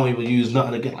 So I don't even use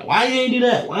nothing again. Like, why you ain't do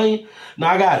that? No,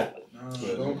 I got it.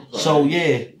 So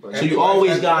yeah, so you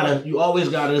always gotta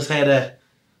just have that.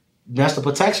 That's the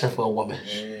protection for a woman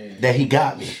that he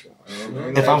got me.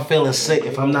 If I'm feeling sick,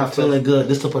 if I'm not feeling good,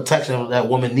 this is the protection that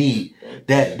woman need.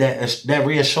 That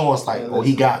reassurance, like, oh,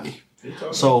 he got me.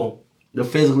 So the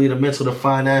physically, the mental, the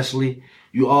financially,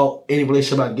 any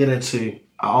relationship I get into.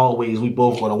 We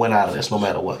both gonna win out of this no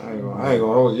matter what. I ain't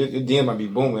gonna hold you. Your DM might be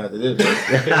booming after this.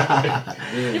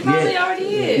 You probably already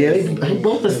is. Yeah, they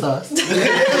booming stars.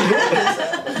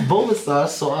 Booming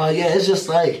stars. So it's just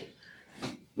like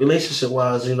relationship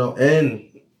wise, you know, and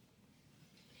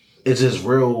it's just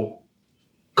real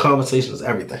conversation is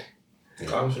everything.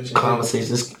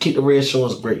 Conversations. Keep the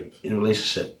reassurance great in a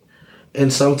relationship.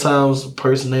 And sometimes the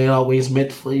person ain't always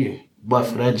meant for you. But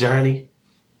for that journey,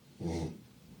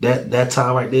 that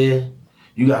time right there,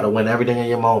 you gotta win everything in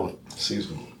your moment.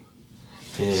 Seasonal.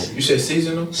 Yeah. You said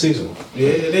seasonal? Seasonal. Yeah,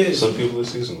 it is. Some people are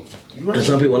seasonal. And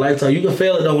some people lifetime. You can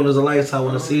feel it though when there's a lifetime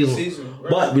when it's seasonal. Seasonal, right.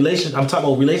 But relationships, I'm talking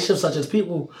about relationships such as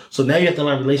people. So now you have to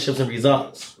learn relationships and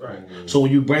results. Right. So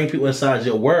when you bring people inside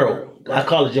your world, I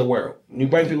call it your world. When you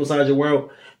bring people inside your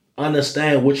world,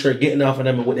 understand what you're getting off of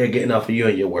them and what they're getting off of you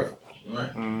in your world.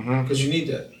 Right. Because you need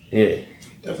that. Yeah.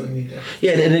 Definitely need that.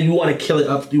 Yeah, and then you want to kill it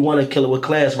up. You want to kill it with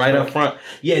class right up front.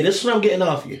 Yeah, this is what I'm getting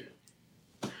off you.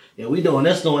 Yeah, we doing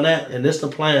this, doing that, and this the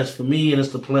plans for me, and it's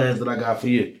the plans that I got for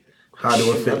you. How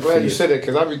do it fit I'm for glad you? you said that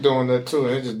because I be doing that too,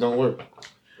 and it just don't work.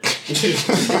 Because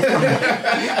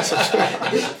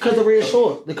the real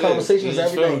short, the conversation is you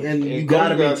feel everything, me? and Yeah, you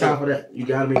gotta you make gotta time for that. You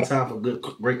gotta make time for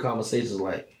great conversations.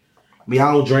 Like me,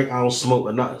 I don't drink, I don't smoke,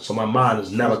 or nothing, so my mind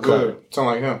is never That's cluttered. good. Sound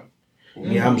like him.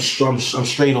 Yeah, I'm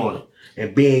straight on it.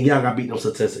 And being young, I beat them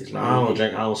statistics. Now I don't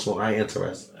drink, I don't smoke, I ain't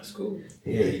interested. That's cool.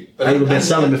 Yeah, But I even been I-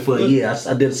 celibate for a year.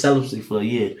 I did celibacy for a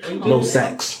year. No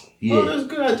sex. Oh, Yeah. that's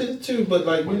good. I did it too, but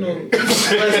like, you know,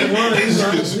 glass of wine, you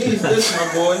know, needs this,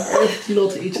 my boy. You know,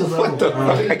 to each his own.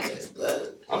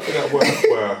 I forgot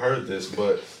where I heard this,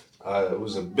 but it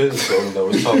was a business owner that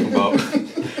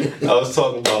was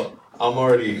talking about. I'm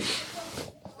already,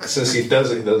 since he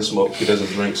doesn't smoke, he doesn't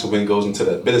drink. So when he goes into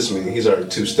that business meeting, he's already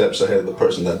 2 steps ahead of the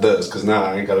person that does. Because now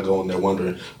I ain't got to go in there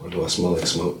wondering, or do I smell like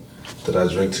smoke? Did I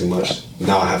drink too much?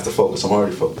 Now I have to focus. I'm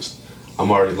already focused. I'm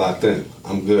already locked in.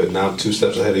 I'm good. Now I'm 2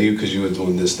 steps ahead of you because you were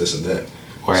doing this, and that.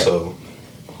 Right. So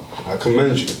I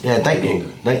commend you. Yeah, thank you.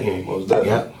 Thank you. What was that?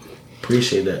 Yeah.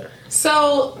 Appreciate that.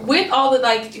 So with all the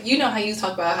like, you know how you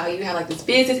talk about how you have like this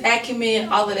business acumen,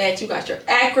 all of that. You got your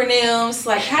acronyms.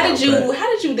 Like, how did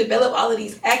you develop all of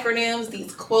these acronyms,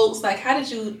 these quotes? Like, how did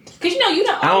you? Because you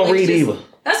know, I don't read either.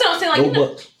 That's what I'm saying. Like, No you know,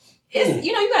 books. it's,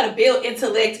 you know, you got to build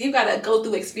intellect. You got to go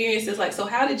through experiences. Like, so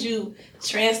how did you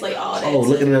translate all that? Oh,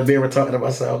 looking in the mirror talking to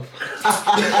myself.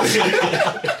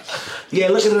 Yeah,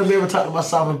 looking in the mirror talking to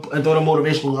myself and throwing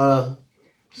motivational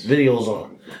videos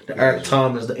on. The Eric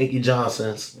Thomas, the Inky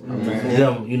Johnsons.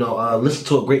 Them, you know, listen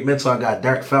to a great mentor I got,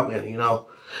 Derek Feltman, you know.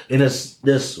 And it's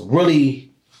this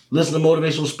really listen to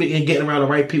motivational speaking, getting around the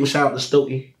right people. Shout out to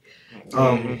Stokey.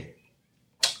 And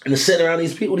to sit around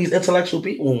these people, these intellectual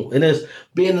people, and it's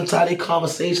being inside their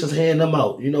conversations, hearing them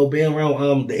out, you know, being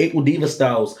around the April Diva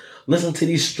styles, listen to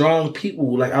these strong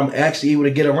people, like I'm actually able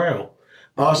to get around.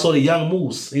 Also the Young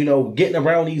Moose, you know, getting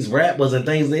around these rappers and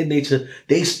things of that nature,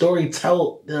 they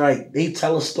tell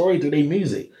a story through their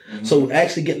music. So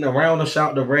actually getting around them,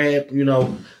 shout the rap, you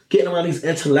know, getting around these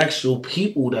intellectual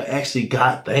people that actually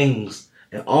got things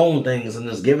and own things and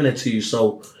just giving it to you.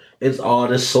 So it's all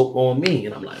this soak on me.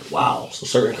 And I'm like, wow. So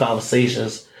certain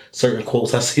conversations, certain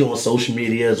quotes I see on social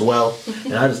media as well.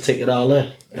 And I just take it all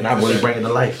in. And I really bring it to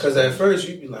life. Because at first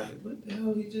you'd be like, what the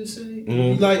hell he just said? Mm-hmm.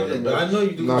 You like that, but I know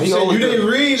you do. No, you he said always you didn't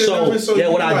read it. So yeah,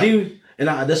 you what I like, do, and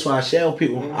that's why I share with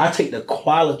people, I take the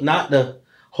quality, not the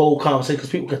whole conversation,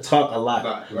 because people can talk a lot.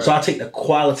 Right. So I take the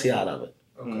quality out of it.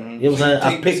 Okay. You know what I'm saying?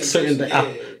 I Take pick some certain pieces,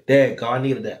 things. There, God, I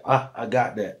needed that. I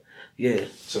got that. Yeah.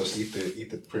 So it's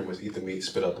pretty much eat the meat,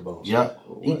 spit out the bones. Yep.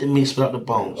 Eat the meat, spit out the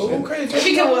bones. Oh, okay. Because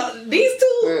these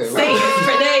two sayings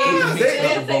for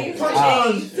days.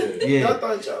 Yeah. I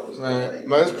thought y'all was Man,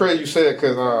 it's crazy you say that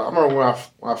because I remember when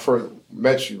I first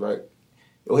met you, right?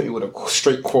 You hit me with a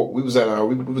straight quote. We was at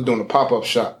we were doing a pop-up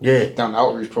shop down the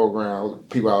outreach program.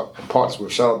 People out in parts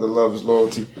with. Shout out to Love is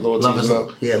Loyalty. Loyalty is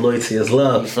love. Yeah, loyalty is You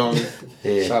love. feel me?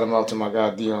 Yeah. Shout him out to my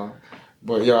guy Dion.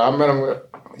 But yeah, I met him.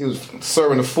 He was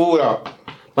serving the food out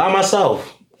By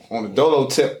myself. on the Dolo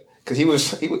tip. Cause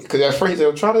cause at first he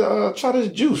said, try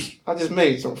this juice I just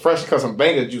made, some fresh cut some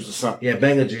banger juice or something. Yeah,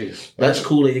 banger juice. That's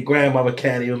cool that your grandmother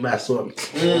can't even mess with me.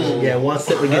 Yeah, one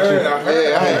sip will get you.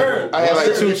 I had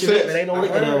like 2 sips. It ain't no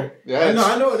liquor though. Yeah,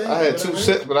 I know it ain't, I had but 2 I heard.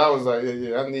 sips, but I was like,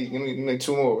 yeah, I need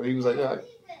 2 more. He was like, yeah,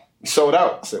 he sold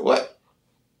out. I said, what?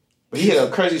 But he had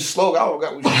a crazy slogan. I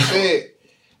forgot what you said,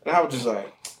 and I was just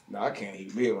like, nah, I can't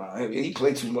even be around him. He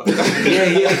played too much.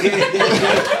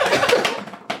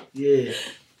 Yeah.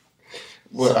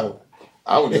 But So-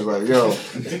 I was just like, yo.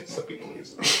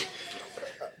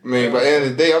 Man, by the end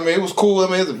of the day, I mean, it was cool. I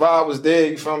mean, the vibe was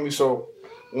there, you feel me? So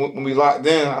when we locked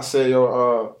in, I said,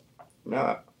 yo,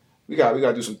 man, we got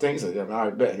to do some things. Yeah, man, I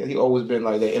bet. He always been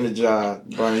like that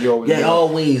energized, Brian. You always Yeah, been,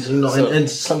 always, you know, So- and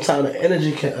sometimes the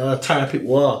energy can turn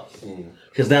people off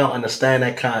because they don't understand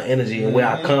that kind of energy and where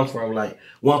I come from. Like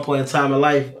one point in time in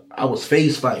life, I was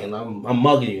face fighting. I'm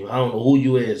mugging you. I don't know who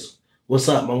you is. What's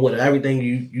up? I'm with everything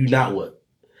you not with.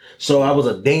 So I was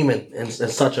a demon in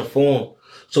such a form.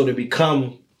 So to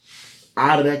become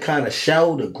out of that kind of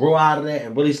shell, to grow out of that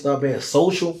and really start being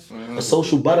social, a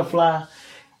social butterfly,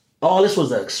 all this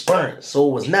was an experience. So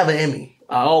it was never in me.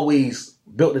 I always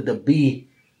built it to be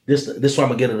this is what I'm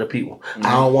gonna get to the people.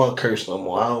 I don't want to curse no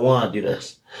more. I don't want to do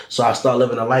this. So I start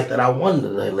living a life that I wanted to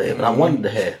live and I wanted to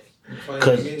have.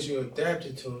 Because you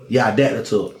adapted to it. Yeah, I adapted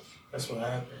to it. That's what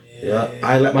happened. Yeah.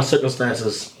 I ain't let my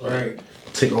circumstances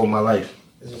take over my life.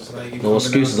 It's just like No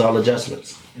excuses, all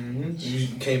adjustments. Mm-hmm. You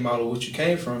came out of what you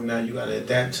came from. Now you got to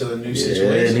adapt to a new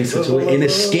situation. Yeah, new situation. And it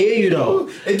scare you though.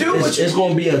 It's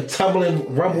going to be a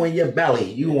tumbling rumble in your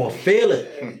belly. You going to feel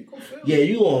it. Yeah,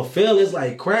 you going to feel it. It's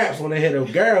like craps when they hit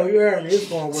a girl. You heard me? It's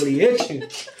going to really hit you.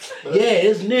 Yeah,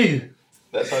 it's new.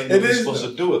 That's how you're supposed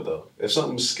to do it though. If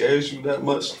something scares you that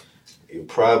much, you're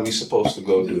probably supposed to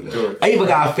go do that. I even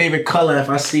got a favorite color if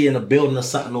I see in a building or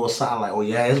something like, oh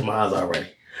yeah, it's mine already.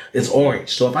 It's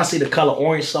orange. So if I see the color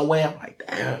orange somewhere, I'm like,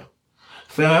 damn.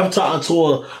 Fam, I'm talking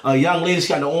to a young lady, she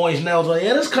got the orange nails on.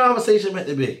 Yeah, this conversation meant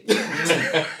to be.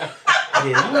 Yeah,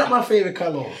 you got my favorite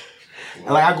color on.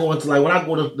 And like I go into when I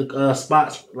go to the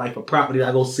spots like for property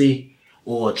I go see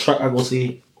or a truck I go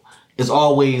see, it's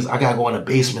always I gotta go in the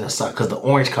basement or something because the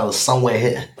orange color's somewhere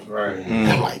hidden. Right. And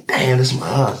I'm like, damn, this is my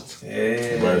house.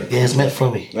 Yeah. Right. Yeah, it's meant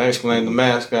for me. That explains the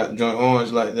mascot joint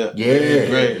orange like that. Yeah.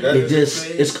 Great.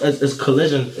 It's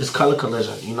collision. It's color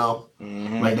collision. You know,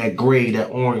 like that gray, that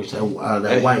orange, that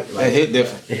white. Like, it hit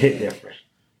different. It hit different.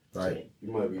 Right.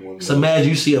 You might be one. So imagine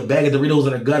you see a bag of Doritos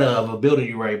in the gutter of a building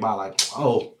you right by, like,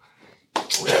 oh,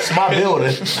 that's my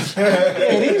building.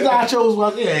 Yeah, these nachos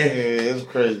was Yeah, it's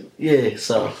crazy. Yeah,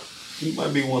 so you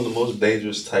might be one of the most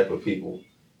dangerous type of people.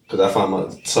 Because I find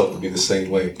myself to be the same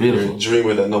way. Beautiful. You're a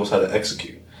dreamer that knows how to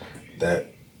execute. That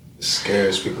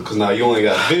scares people. Because now you only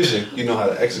got vision. You know how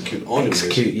to execute on your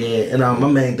vision. Yeah. And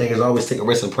my main thing is always take a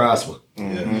risk and prosper.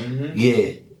 Mm-hmm. Yeah.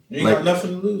 You ain't got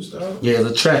nothing to lose, dog. Yeah,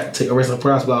 the track. Take a risk and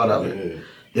prosper out of it.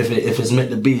 Yeah. If it's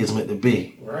meant to be, it's meant to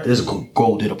be. Right. Just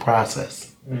go through the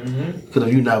process. Because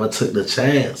if you never took the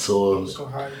chance or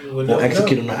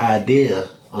execute on the idea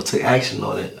or took action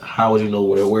on it, how would you know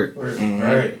what it worked?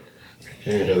 Right.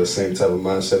 Yeah, he got the same type of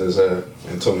mindset as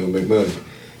Antonio McMillan.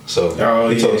 So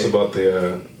he talks about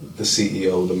the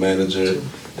CEO, the manager,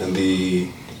 and the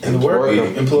employee.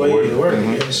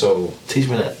 Mm-hmm. So teach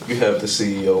me that. You have the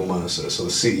CEO mindset. So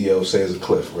the CEO says a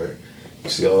cliff, right? You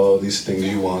see all these things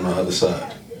you want on the other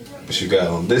side, but you got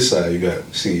on this side, you got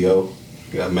CEO,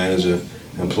 you got manager,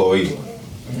 employee.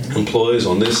 Employees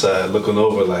on this side looking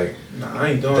over like, nah, I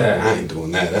ain't doing that. I ain't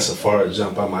doing that. That's a far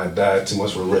jump. I might die. Too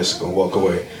much of a risk. Gonna walk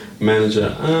away.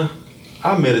 Manager,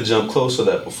 I made a jump close to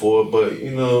that before, but I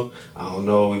don't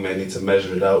know. We may need to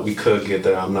measure it out. We could get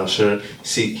there. I'm not sure.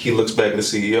 See, he looks back at the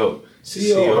CEO.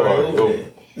 CEO already over.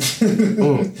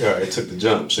 He already took the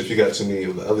jump. So if you got too many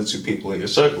of the other two people in your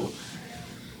circle,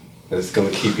 that's gonna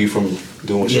keep you from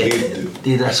doing what you need to do.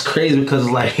 Dude, that's crazy because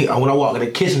like when I walk in the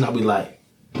kitchen, I'll be like,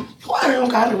 why they don't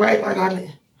got it right like I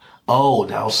need? Oh,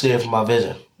 they don't see it from my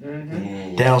vision.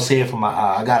 They don't see it from my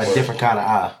eye. I got a different kind of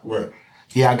eye. Right.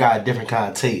 Yeah, I got a different kind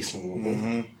of taste.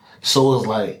 So it's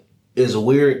like, it's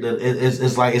weird that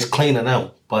it's like it's clean to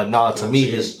them. But no, to me,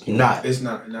 it's not. It's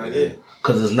not it.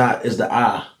 Because it's the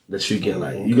eye that you get.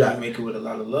 Like, you got to make it with a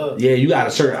lot of love. Yeah, I got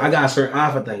a certain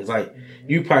eye for things. Like,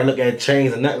 you probably look at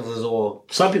chains and necklaces, or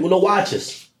some people know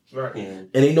watches. Right. And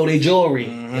they know their jewelry.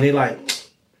 And they like,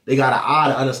 they got an eye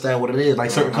to understand what it is.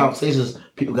 Like certain conversations,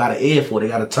 people got an ear for it. They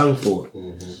got a tongue for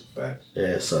it.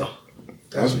 Yeah, so.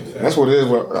 That's what it is.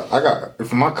 Well, I got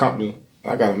for my company.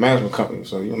 I got a management company,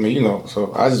 so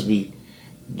so I just be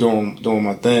doing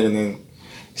my thing, and then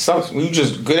when you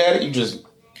just good at it,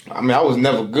 I was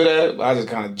never good at it, but I just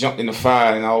kind of jumped in the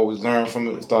fire, and I always learned from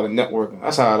it and started networking.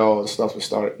 That's how all the stuff was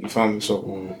started. You feel me?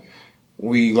 So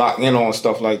we locked in on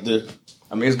stuff like this.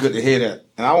 I mean, it's good to hear that,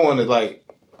 and I want to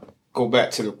go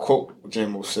back to the quote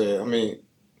J-Mo said. I mean,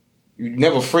 you're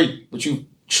never free, but you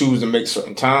choose to make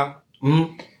certain time.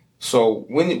 So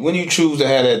when you choose to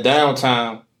have that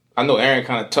downtime, I know Aaron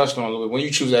kind of touched on it a little bit. When you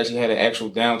choose to actually have that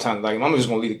actual downtime, like I'm just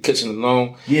gonna leave the kitchen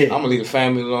alone. Yeah. I'm gonna leave the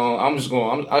family alone. I'm just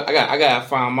going. I gotta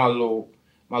find my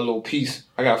little piece.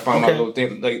 I gotta find my little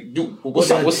thing. Like, what's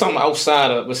something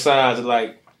outside besides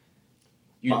like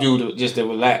you do to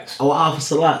relax? I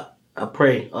offer a lot. I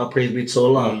pray. All praise be to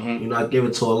Allah. I give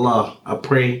it to Allah. I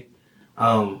pray.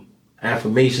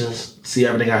 Affirmations. See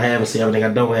everything I have and see everything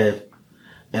I don't have.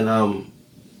 And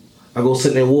I go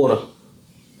sit in the water.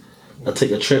 I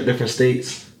take a trip different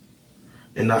states.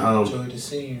 And I enjoy the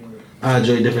scenery. I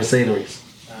enjoy different sceneries.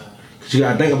 Cause you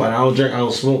gotta think about it. I don't drink, I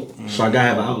don't smoke. So I gotta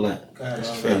have an outlet.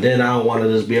 And then I don't wanna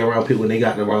just be around people when they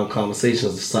got the wrong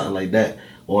conversations or something like that.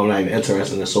 Or I'm not even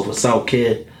interested in it. So for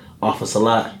self-care, offer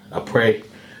Salat, I pray.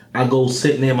 I go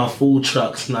sit near my food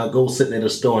trucks and I go sit near the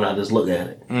store and I just look at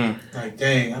it. Like,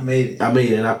 dang, I made it.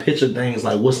 And I picture things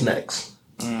like, what's next?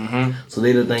 So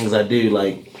they the things I do.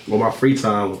 Like with my free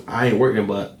time, I ain't working,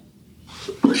 but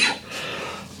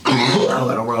I don't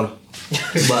got no Rona.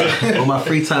 But on my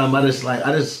free time, I just like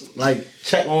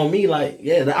check on me. Like,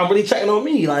 yeah, I'm really checking on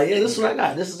me. Like, yeah, this is what I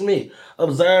got. This is me.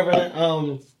 Observing.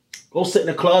 Go sit in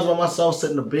the closet by myself.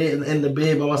 Sit in the bed in the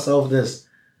bed by myself.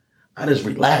 I just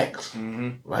relax.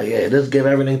 Like, yeah, just give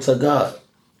everything to God.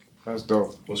 That's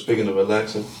dope. Well, speaking of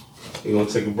relaxing, you gonna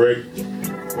take a break?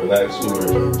 Relax.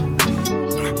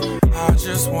 I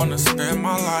just wanna spend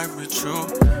my life with you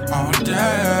all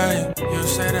day. You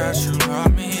say that you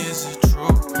love me, is it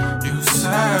true? You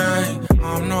say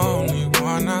I'm the only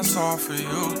one that's all for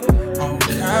you.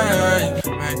 Okay,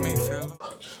 make me feel.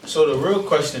 So the real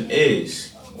question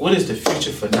is, what is the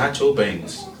future for Nacho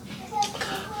Bangers?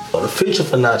 Well, the future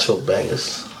for Nacho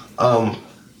Bangers,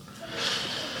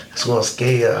 it's gonna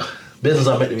scare business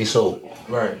are meant to be sold.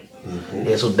 Right.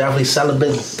 Yeah, so definitely sell a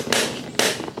business.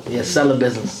 Yeah, sell a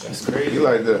business. That's crazy. You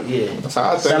like that? Yeah, That's how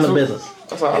I think sell a too. business.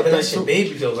 That's how I Yeah, think that's your too.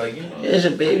 baby though, like, you know. Yeah, it's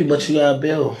your baby, but you gotta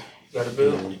build. You gotta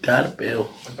build. You gotta build.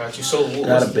 I got you. So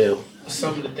Gotta build. what's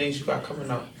some of the things you got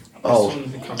coming up? Oh. As soon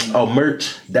as they coming out? Oh,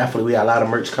 merch. Definitely, we got a lot of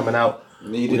merch coming out.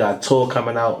 Needed. We got a tour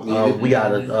coming out. We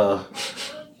got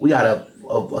a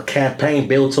campaign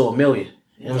built to $1 million.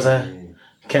 You know what I'm saying?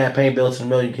 Campaign built to $1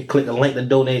 million. You can click the link to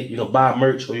donate. You can buy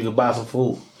merch or you can buy some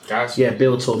food. Gotcha. Yeah,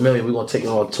 build to $1 million. We're gonna take it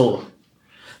on tour.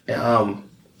 And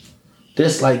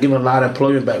this like giving a lot of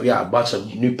employment back. We got a bunch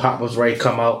of new pop-ups ready to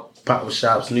come out. Pop-up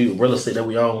shops, new real estate that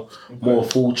we own, more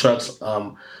food trucks.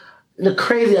 The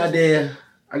crazy idea,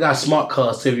 I got smart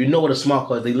cars too. If you know what a smart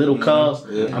car is, they little cars.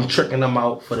 I'm tricking them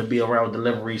out for to be around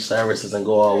delivery services and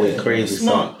go all the way crazy.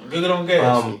 Smart. Good on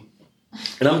gas.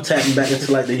 And I'm tapping back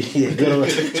into like the good old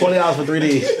 $20 for 3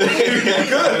 days.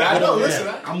 Good. I know.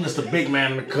 Listen. I'm just a big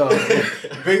man in the car.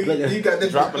 Big, you got the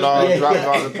dropping all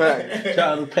the pack.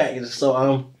 Shout out the package.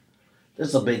 So this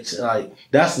is a big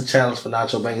that's the challenge for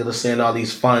Nacho Bangers. They're seeing all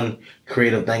these fun,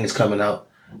 creative things coming out,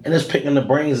 and just picking the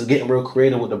brains and getting real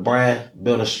creative with the brand,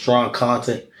 building strong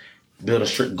content, building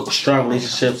strong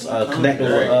relationships, connecting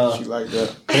She like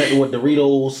that. connecting with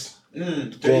Doritos.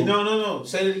 No.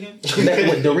 Say it again. Connecting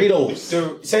with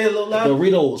Doritos. Say it a little louder.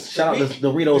 Doritos. Shout out to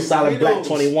Doritos Solid Black Doritos.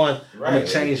 21. I'm a Right.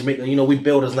 change maker. You know, we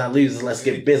builders, not losers. Let's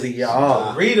get busy,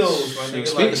 y'all. Doritos, my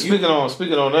nigga. Like,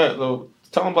 Speaking on that though,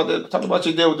 talk about that. Talk about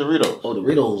your deal with Doritos. Oh,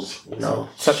 Doritos. You know.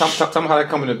 Tell me how that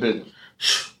come into business.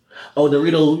 Oh,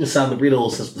 Doritos. We've been selling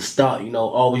Doritos since the start. You know,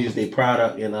 always use their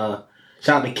product. And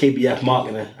shout out to KBF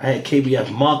Marketing. I had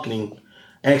KBF Marketing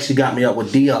actually got me up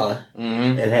with Dion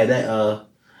and had that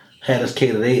had us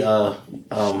cater their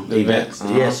events.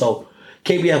 Yeah, so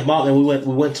KBF Marketing, we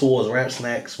went towards Rap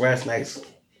Snacks.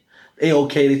 They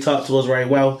okay, they talked to us right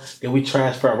well. Then we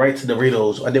transferred right to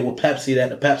Doritos. I did with Pepsi,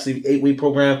 the Pepsi 8-week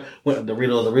program, went to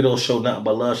Doritos. Doritos showed nothing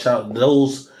but love. Shout out to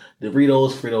those,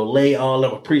 Doritos, Frito-Lay, all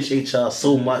of them. Appreciate y'all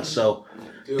so much. So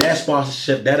that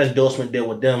sponsorship, that endorsement deal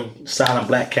with them, Silent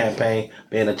Black campaign,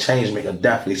 being a change maker,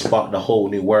 definitely sparked a whole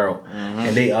new world.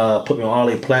 And they put me on all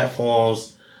their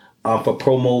platforms for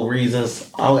promo reasons.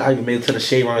 I even made it to the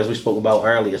Shade Room as we spoke about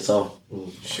earlier. So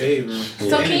Shade Room.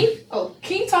 So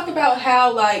can you talk about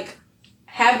how like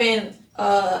having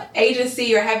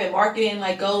agency or having marketing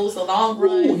like goes a long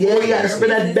run? ooh, yeah, we gotta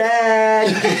spend that bag.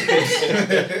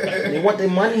 They want their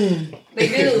money. They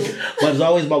do. But it's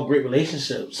always about great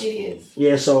relationships. It is.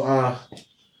 Yeah, so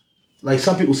like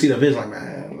some people see the vision like,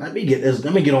 man, let me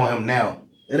get on him now.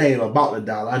 It ain't about the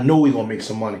dollar. I know we gonna make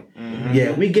some money.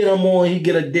 Yeah, we get him on, he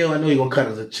get a deal, I know he gonna cut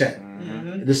us a check.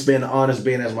 Just being honest,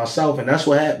 being as myself, and that's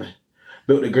what happened.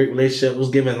 Built a great relationship, was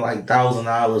giving like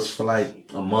 $1,000 for like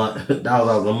a month,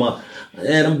 $1,000 a month.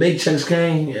 Yeah, them big checks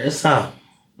came, yeah, it's time.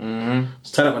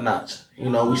 It's turn up a notch. You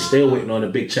know, we still waiting on the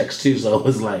big checks too, so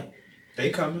it's like, They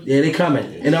coming. yeah, they coming.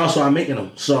 And also I'm making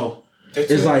them. So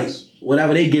it's like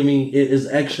whatever they give me is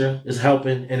extra, is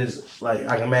helping, and it's like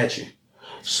I can match you.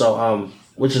 So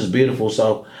which is beautiful.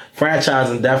 So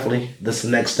franchising, definitely this is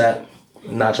the next step.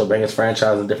 Nacho Bangers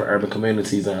franchising different urban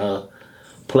communities and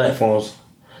platforms,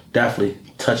 definitely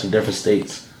touching different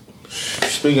states.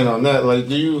 Speaking on that, like,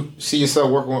 do you see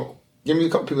yourself working with? Give me a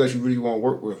couple people that you really want to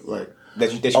work with, like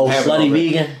that you have. Slutty already.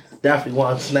 Vegan, definitely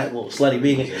want to snack with Slutty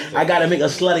Vegan. I gotta make a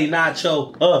Slutty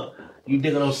Nacho. You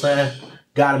dig what I'm saying?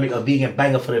 Gotta make a vegan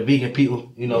banger for the vegan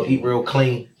people. You know, eat real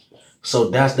clean. So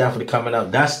that's definitely coming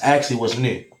up. That's actually what's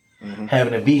new.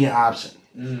 Having a vegan option.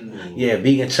 Yeah,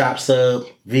 vegan chop sub,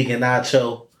 vegan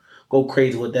nacho. Go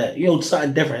crazy with that. You know,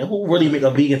 something different. Who really make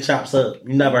a vegan chop sub?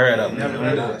 You never heard of it. Never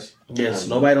heard of that. Yes,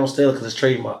 nobody don't steal it because it's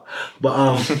trademark.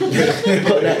 But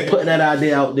putting that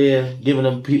idea out there, giving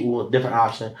them people a different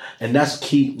option, and that's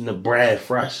keeping the brand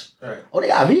fresh. Right. Oh, they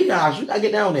got vegan options. You gotta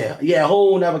get down there. Yeah, a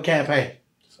whole nother campaign.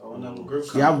 So another group.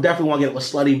 Yeah, I definitely want to get with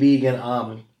Slutty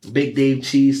Vegan, Big Dave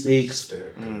cheesesteaks,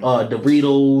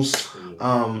 Doritos.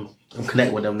 I'm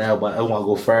connecting with them now, but I want to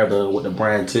go further with the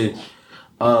brand too.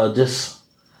 Just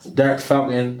Derek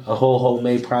Falcon, a whole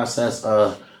homemade process.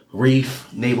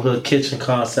 Reef neighborhood kitchen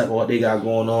concept, what they got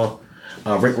going on.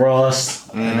 Rick Ross,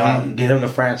 get him to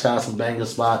franchise some banger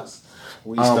spots.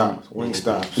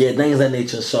 Wingstop. Yeah, things of that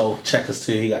nature. So Checkers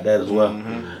too, he got that as well.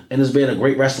 And it's been a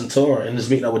great restaurateur, and it's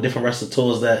meeting up with different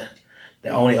restaurateurs that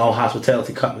only own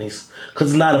hospitality companies. Because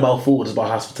it's not about food, it's about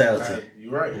hospitality. Right.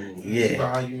 You're right.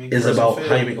 Yeah, it's about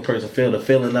how you make a person feel, the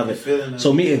feeling of it.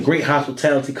 So meeting great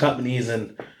hospitality companies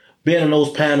and being on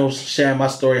those panels, sharing my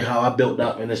story, how I built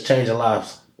up, and it's changing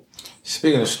lives.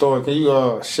 Speaking of story, can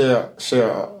you share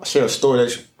a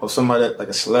story of somebody that, like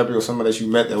a celebrity or somebody that you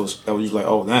met that was you like,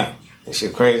 oh damn, that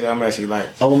shit crazy. I'm actually like,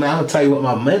 oh man, I'm gonna tell you what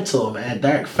my mentor, man,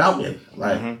 Derek Falcon,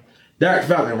 Derek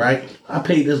Falcon, right? I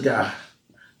paid this guy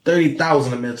 $30,000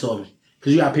 to mentor me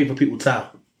because you gotta pay for people's time.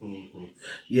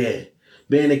 Yeah,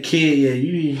 being a kid, yeah,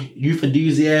 youth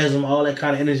enthusiasm, all that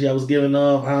kind of energy I was giving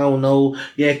off. I don't know,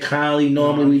 yeah, kindly.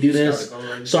 Normally we do this,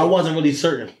 so I wasn't really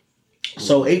certain.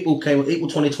 So April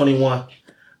 2021,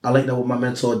 I linked up with my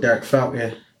mentor, Derek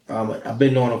Falcon. I've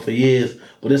been knowing him for years,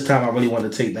 but this time I really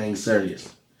wanted to take things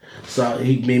serious. So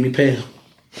he made me pay him.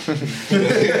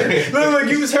 Look,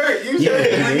 you was hurt. You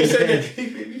was hurt.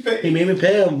 He made me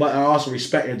pay him, but I also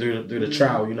respect him through the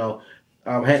trial, you know.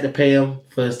 I had to pay him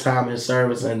for his time in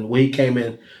service, and when he came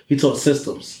in, he taught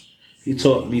systems. He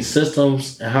taught me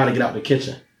systems and how to get out the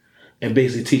kitchen and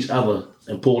basically teach others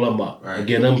and pull them up and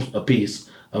give them a piece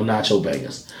of nacho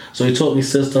bangers. So he taught me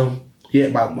system.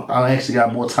 I actually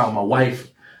got more time with my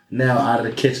wife now out of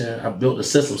the kitchen. I built a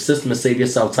system. System to save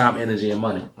yourself time, energy, and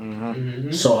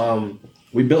money. So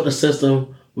we built a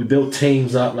system. We built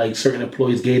teams up. Like certain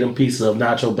employees gave them pieces of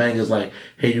nacho bangers. Like,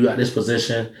 hey, you got this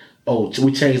position. Oh,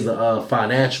 we changed the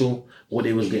financial. What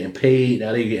they was getting paid.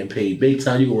 Now they getting paid big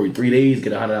time. You can work 3 days,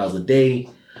 get $100 a day.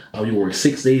 You work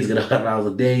 6 days, get $100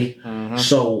 a day.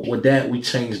 So with that, we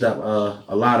changed up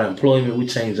a lot of employment. We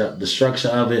changed up the structure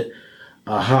of it,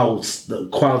 how the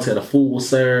quality of the food was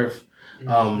served,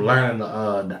 learning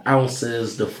the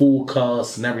ounces, the food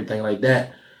costs, and everything like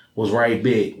that was very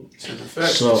big.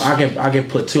 So I can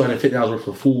put $250 worth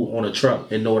of food on a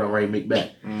truck and know what I'm ready to make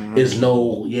back. It's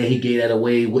no, yeah, he gave that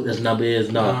away. What this number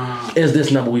is? No, it's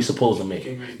this number we supposed to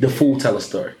make. The food tell a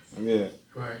story. Yeah.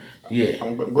 Right. Yeah.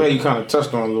 I'm glad you kind of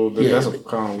touched on it a little bit. Yeah. That's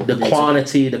the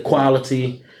quantity, the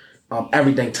quality,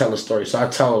 everything tell a story. So I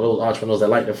tell those entrepreneurs that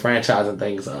like the franchising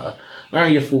things,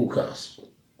 learn your food costs.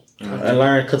 And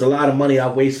learn, because a lot of money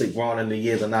I wasted growing in the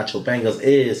years of Nacho Bangers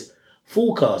is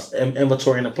food costs,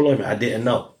 inventory, and employment. I didn't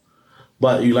know.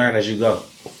 But you learn as you go.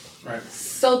 Right.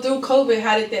 So through COVID,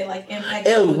 how did that impact?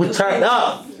 We turned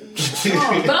up.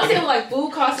 But I'm saying like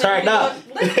food costs. Turned up.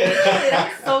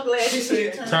 I'm so glad you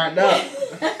said turned up.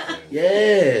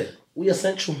 Yeah, we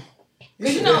essential.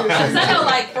 Cause I know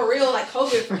like for real, like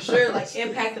COVID for sure like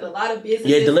impacted a lot of businesses.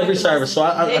 Yeah, delivery service. So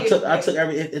I took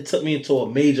it took me into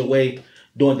a major way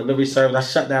doing delivery service. I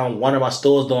shut down one of my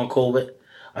stores during COVID.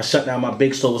 I shut down my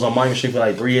big store. It was on Miami Street for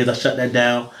like 3 years. I shut that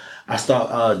down. I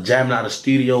started jamming out a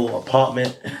studio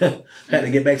apartment. Had to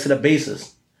get back to the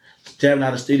basics. Jamming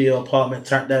out a studio apartment,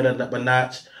 turned that up a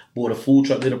notch, bought a food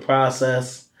truck, did the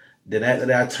process. Then after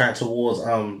that, I turned towards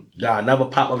got another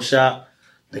pop-up shop.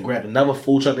 Then grabbed another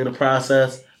food truck, did the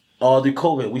process. All through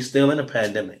COVID, we still in the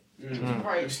pandemic.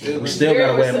 Right. We still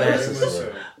gotta wear masks.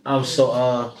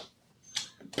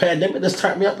 Pandemic just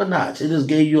turned me up a notch. It just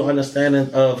gave you an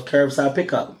understanding of curbside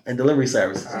pickup and delivery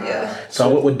services. Yeah. So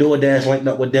I went with DoorDash, linked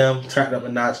up with them, turned up a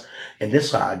notch, and this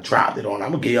is how I dropped it on.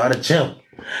 I'm gonna give y'all the gym.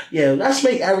 Yeah, let's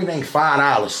make everything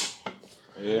 $5.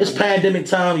 Yeah. It's pandemic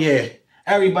time, yeah.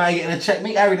 Everybody getting a check,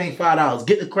 make everything $5.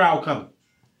 Get the crowd coming.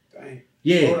 Dang.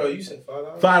 Yeah. Hold on, you said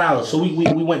 $5? $5. So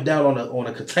we went down on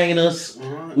the containers.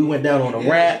 We went down on the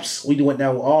wraps. We went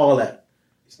down with all that.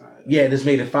 Yeah, this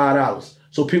made it $5.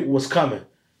 So people was coming.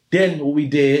 Then what we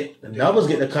did, the numbers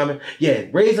get to coming. Yeah,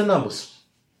 raise the numbers.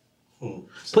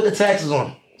 Put the taxes on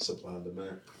them. Supply and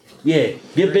demand. Yeah,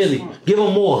 get busy. Give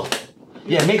them more.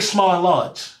 Yeah, make small and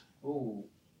large. Ooh.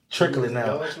 Trickle it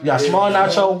now. You got small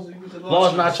nacho,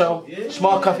 large nacho,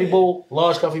 small coffee bowl,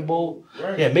 large coffee bowl.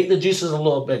 Yeah, make the juices a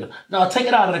little bigger. Now take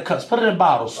it out of the cups. Put it in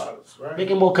bottles. Make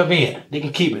it more convenient. They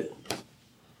can keep it.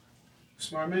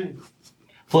 Smart man.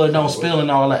 For it don't spill and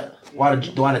all that. Why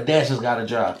the dashes got to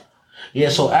dry. Yeah,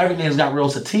 so everything's got real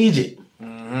strategic.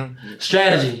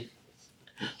 Strategy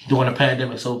during the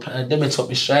pandemic. So pandemic taught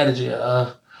me strategy.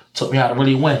 Taught me how to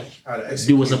really win. How to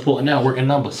execute. Do what's important now. Working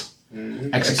numbers.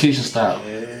 Execution style.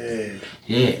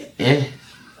 Yeah.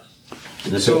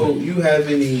 So you have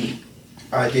any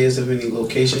ideas of any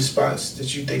location spots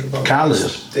that you think about?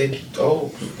 Colleges. They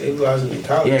realize in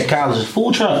college. Yeah, colleges.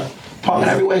 Food truck. Parking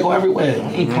everywhere, go everywhere.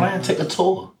 Ain't playing, take a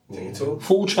tour.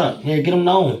 Food truck. Yeah, get them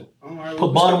known. Right,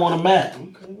 Put Baltimore on the map.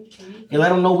 Yeah, let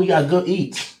them know we got good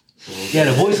eats. Yeah,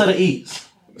 the voice of the eats.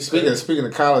 Speaking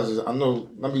of colleges, I know.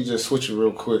 Let me just switch it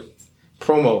real quick.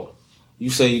 Promo. You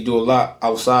say you do a lot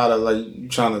outside of like you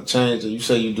trying to change it. You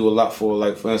say you do a lot for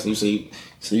like for instance. You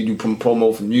do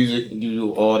promo for music. You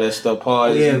do all that stuff.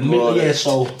 Parties. Yeah.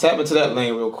 So tap into that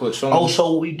lane real quick. Show me.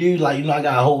 So what we do, like, you know, I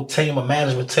got a whole team, a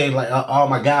management team, like all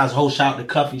my guys. Whole shout out to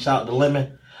Cuffy, shout out to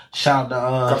Lemon, shout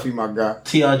out to Cuffy, my guy.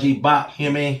 TRG Bop. You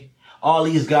know what I mean? All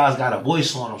these guys got a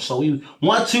voice on them. So we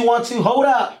 1 2 1 2. Hold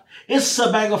up, it's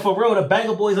a banger for real. The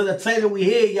Banger Boys Entertainment. We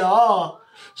here, y'all.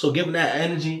 So give them that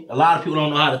energy. A lot of people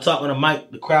don't know how to talk on the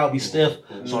mic. The crowd be stiff.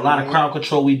 So a lot of crowd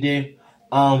control we did.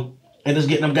 And just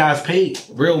getting them guys paid.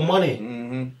 Real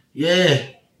money. Yeah.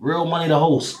 Real money to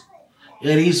host.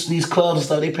 Yeah, these clubs and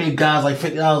stuff, they pay guys like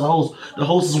 $50 a host. The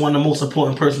host is one of the most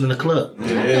important person in the club. I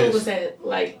didn't know it was that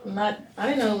I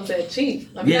didn't know it was that cheap.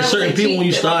 Yeah, certain people when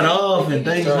you start off and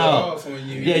things off.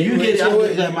 Yeah, you get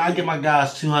it. I get my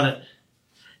guys $200.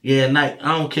 Yeah, a night.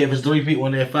 I don't care if it's 3 people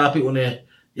in there, 5 people in there.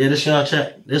 Yeah, this y'all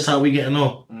check. This how we getting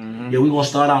on. Yeah, we gonna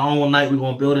start our own night. We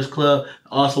gonna build this club.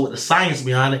 Also with the science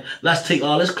behind it. Let's take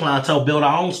all this clientele, build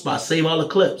our own spot, save all the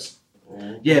clips.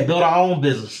 Yeah, build our own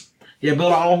business. Yeah,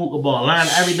 build our own hookah bar. Learn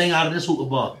everything out of this hookah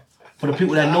bar. For the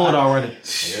people that know it already.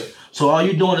 Yep. So all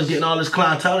you doing is getting all this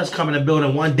clientele that's coming and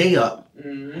building one day up.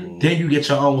 Then you get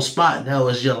your own spot. Now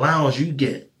it's your lounge you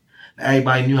get.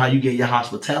 Everybody knew how you get your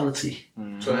hospitality.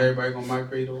 So everybody gonna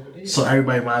migrate over there? So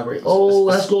everybody migrate. Oh,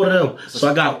 let's go to them.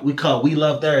 So we call We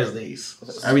Love Thursdays.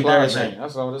 Every Thursday.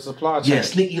 That's all the supply chain. Yeah,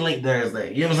 Sneaky Link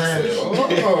Thursday. You know what I'm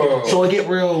saying? So it get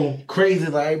real crazy.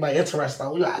 Like everybody interested.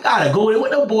 I gotta go there.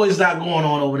 What them boys got going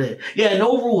on over there? Yeah,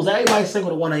 no rules. Everybody single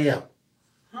to 1 a.m.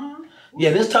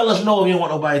 Yeah, just tell us no if you don't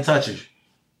want nobody to touch you.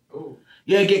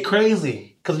 Yeah, get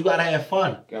crazy. Because you gotta have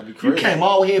fun. Gotta be crazy. You came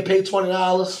all here, paid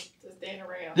 $20.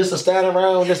 Just to stand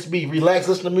around, just to be relaxed,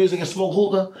 listen to music and smoke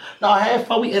hookah. No, have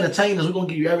fun. We entertainers. We're going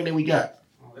to give you everything we got.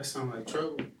 Oh, that sounds like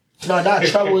trouble. No, not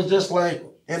trouble. It's just like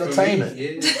entertainment.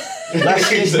 Let's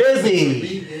get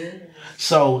busy.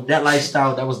 So that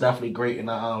lifestyle, that was definitely great.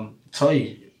 And I tell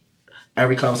you,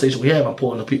 every conversation we have, I'm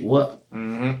pulling the people up.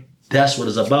 That's what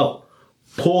it's about.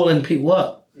 Pulling people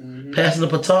up. Passing the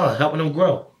baton, helping them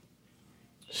grow.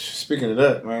 Speaking of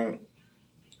that, man,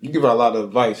 you give out a lot of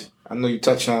advice. I know you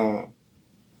touch on,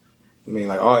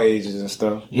 like our ages and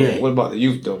stuff. Yeah. What about the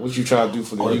youth, though? What you try to do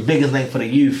for the youth? The biggest thing for the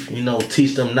youth,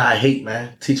 teach them not hate,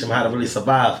 man. Teach them how to really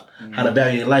survive, how to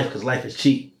value their life, because life is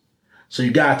cheap. So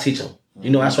you got to teach them.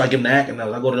 That's why I give them the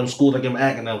acronyms. I go to them schools, I give them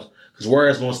acronyms, because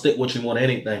words going to stick with you more than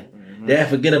anything. They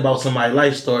forget about somebody's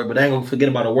life story, but they ain't going to forget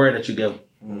about a word that you give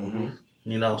them.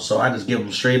 So I just give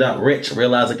them straight up rich,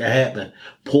 realize it can happen.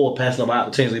 Poor, passing up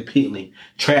opportunities repeatedly.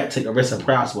 Trap, take a risk and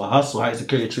prosper. Hustle, how you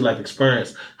secure your true life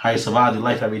experience. How you survive your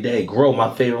life every day. Grow,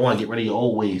 my favorite one. Get rid of your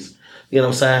old ways. You know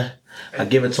what I'm saying? I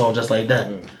give it to them just like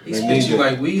that. He speaks you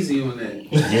like Weezy on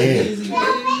that.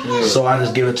 Yeah. So I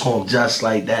just give it to them just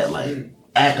like that. Like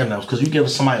acronyms. Because you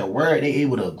give somebody a word, they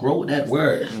able to grow with that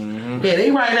word. Yeah, they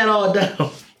write that all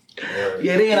down.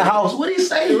 Yeah, they in the house. What do you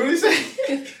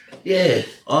say? Yeah,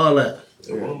 all that.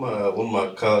 One of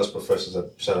my college professors at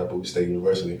shout out Bowie State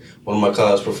University. One of my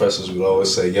college professors would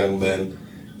always say, young men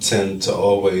tend to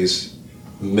always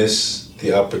miss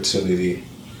the opportunity,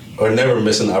 or never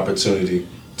miss an opportunity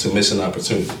to miss an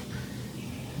opportunity.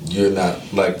 You're not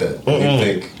like that.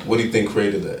 What do you think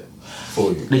created that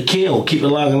for you? The kill, keep it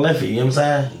long and lengthy. You know what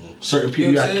I'm saying? Certain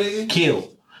people you got to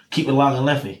kill, keep it long and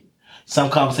lengthy. Some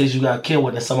conversations you got to kill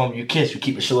with, and some of them you kiss. You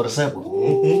keep it short and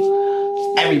simple.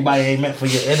 Everybody ain't meant for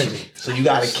your energy, so you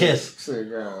gotta kiss.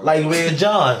 Like me and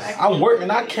John, I'm working.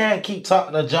 I can't keep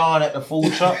talking to John at the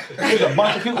food truck. There's a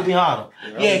bunch of people behind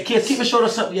him. Yeah, kiss. Keep it short or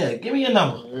something. Yeah, give me your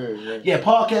number. Yeah,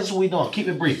 podcast is what we doing. Keep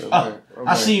it brief.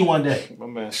 I'll see you one day. My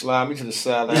man, slide me to the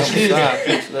side.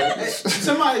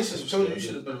 Somebody told you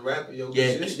should have been a rapper.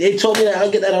 Yeah, they told me that. I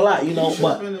get that a lot,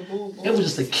 but it was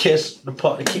just a kiss, the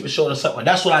part to keep it short or something.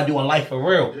 That's what I do in life for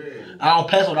real. I don't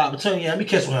pass on the opportunity. Yeah, let me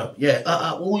kiss with him.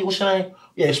 Yeah, what's your name?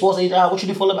 Yeah, sports agent. What you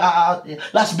do for a living?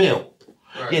 Let's build.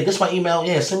 Right. Yeah, this my email.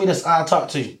 Yeah, send me this. I'll talk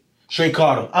to you. Straight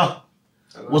card him.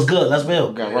 What's good? Let's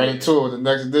build. Got right into it the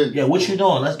next day. Yeah, what you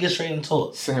doing? Let's get straight into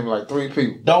it. Sent him like 3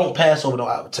 people. Don't pass over no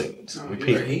opportunities. No,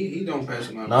 Repeat. he don't pass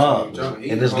him out. No, He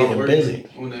and it's getting busy.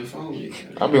 on that phone.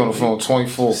 I be on the phone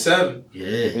 24. 7. Yeah.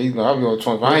 You know, I be on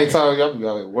 24. I ain't telling you, I be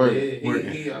out at work.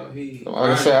 He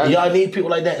Like I said, Y'all need people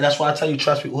like that. And that's why I tell you,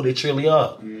 trust people who they truly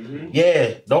are.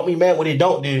 Yeah, don't be mad what they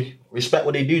don't do. Respect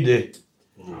what they do.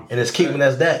 And it's keeping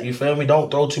as that. You feel me?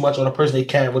 Don't throw too much on a person they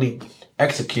can't really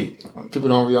execute. people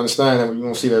don't really understand that when you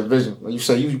don't see that vision. Like you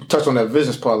say, you touch on that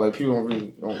business part. Like people don't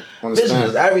really understand.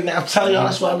 Business, everything. I'm telling y'all,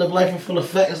 that's why I live life in full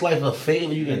effect. It's like a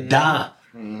favor. You can die.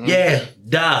 Yeah,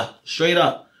 die. Straight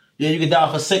up. Yeah, you can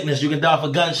die for sickness. You can die for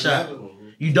gunshot.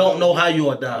 You don't know how you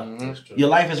will die. Your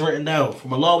life is written down.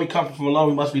 From a law we come from a law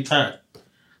we must return.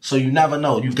 So you never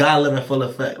know. You gotta live in full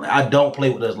effect. Like, I don't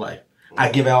play with this life. I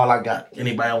give it all I got.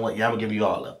 Anybody I want, yeah, I'm gonna give you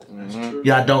all of it.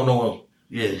 Yeah, I don't know him.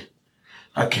 Yeah.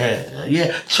 I can't.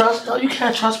 Yeah, trust. No, you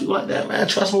can't trust people like that, man.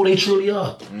 Trust them who they truly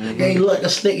are. Yeah, you look like a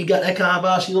snake. You got that kind of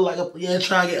vibe. She look like a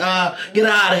trying to get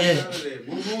out of here.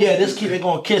 Yeah, just keep it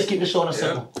going. Kiss, keep it short and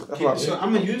simple.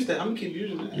 I'm gonna use that. I'm gonna keep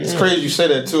using that. It's crazy you say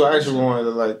that too. I actually wanted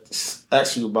to like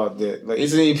ask you about that. Like,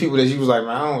 is there any people that you was like, man,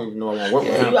 I don't even know I want to work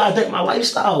with Yeah, him? you gotta think my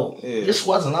lifestyle. Yeah. This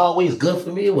wasn't always good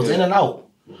for me. It was in and out.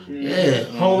 Yeah,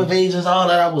 home invasions, all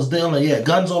that I was dealing with. Yeah,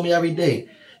 guns on me every day.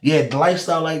 Yeah, the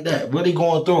lifestyle like that. Really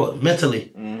going through it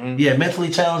mentally. Yeah, mentally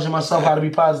challenging myself how to be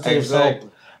positive. Exactly.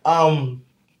 So,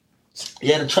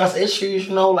 yeah, the trust issues,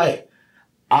 you know, like,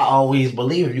 I always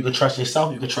believe if you can trust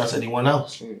yourself, you can trust anyone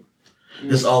else.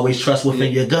 Just always trust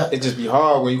within your gut. It just be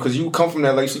hard when because you come from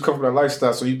that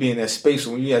lifestyle, so you be in that space.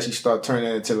 So when you actually start turning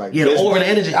that into like Yeah, the over the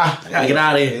energy. I gotta get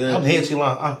out of here. Yeah. I'm here too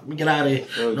long. Let me get out of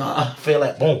here. No, I feel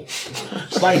like boom.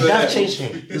 It's like death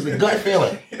chasing. It's the gut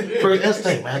feeling. First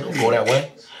instinct, man. Don't go that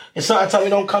way. And somebody tell me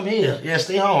don't come here. Yeah,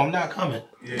 stay home. I'm not coming.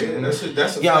 Yeah,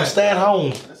 that's a Yeah, I'm staying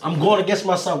home. I'm going against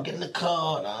myself. Get in the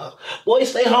car. Nah. Boy,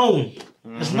 stay home.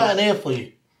 There's nothing there for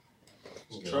you.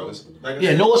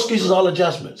 Yeah, no excuses, all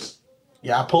adjustments.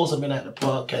 Yeah, I posted been at the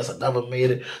podcast. I never made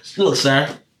it. Look, sir,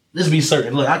 let's be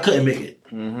certain. Look, I couldn't make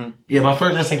it. Yeah, my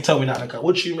first instinct told me not to come.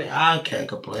 What you mean? I can't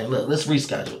complain. Look, let's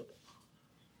reschedule.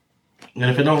 And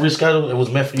if it don't reschedule, it was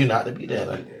meant for you not to be there.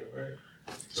 Like.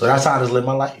 So that's how I just live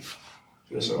my life.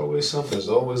 There's always something. There's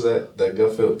always that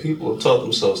gut feel. People have taught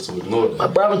themselves to ignore that. My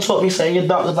brother taught me, saying your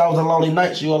doctors out on lonely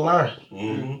nights, you'll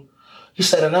learn. He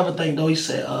said another thing though. He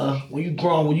said, when you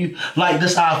grown, when you like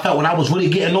this, how I felt when I was really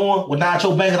getting on with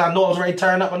Nacho Bangers. I know I was ready to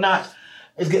turn up a notch.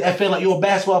 It's get that feeling like you're a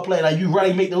basketball player, like you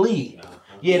ready to make the league.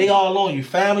 Yeah, they all on you.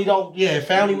 Family don't. Yeah,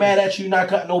 family mad at you, not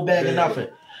cutting no bag or nothing.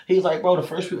 He's like, bro, the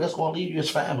first people that's gonna leave you is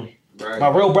family. Right. My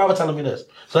real brother telling me this.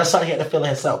 So that's how he had to feel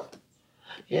himself.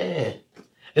 Yeah,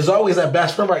 it's always that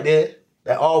best friend right there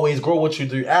that always grow with you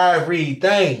through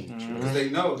everything.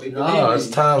 They know. They believe No, in it's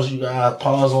you. times you gotta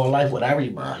pause on life with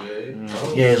everybody.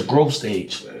 Yeah, it's growth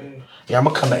stage. Yeah, I'm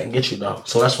gonna come back and get you though.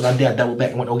 So that's what I did. I doubled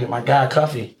back and went to go get my guy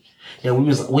Cuffy. Yeah, we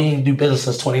didn't do business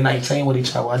since 2019 with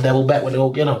each other. I doubled back when they go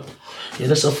get him. Yeah,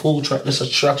 this a food truck. This a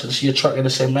truck. This your truck and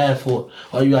this a man for.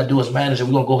 All you gotta do is manage it.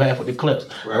 We gonna go half with the clips.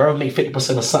 Right. I'd rather make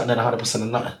 50% of something than 100% of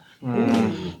nothing.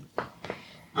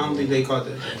 I don't think they caught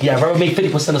that. Yeah, I'd rather make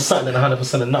 50% of something than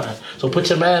 100% of nothing. So put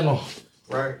your man on.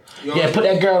 Right. Yeah, put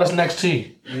that girl that's next to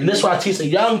you. And this is why I teach the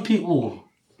young people.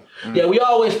 Yeah, we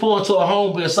always pull into a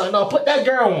home or something. No, put that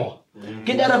girl on.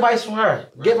 Get that advice from her.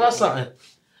 Give her something.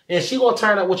 And she gonna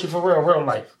turn up with you for real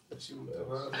life.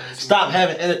 Stop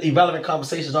having irrelevant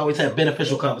conversations. Always have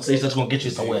beneficial conversations that's gonna get you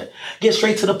somewhere. Get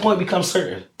straight to the point. Become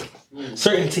certain.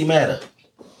 Certainty matter.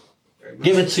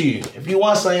 Give it to you. If you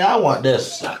want something, I want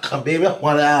this. Come, baby, I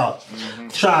want it out.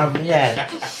 Try and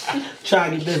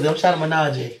get busy. I'm trying to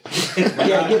menage it.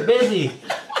 Yeah, get busy.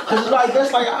 Cause it's like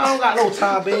this, like I don't got no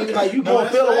time, baby. Like you gonna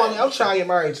feel the one I'm trying to get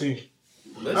married to.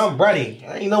 I'm ready.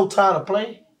 I ain't no time to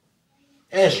play.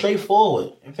 And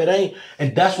straightforward. If it ain't,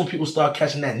 and that's when people start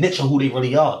catching that niche of who they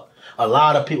really are. A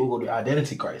lot of people go through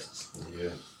identity crisis.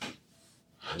 Yeah.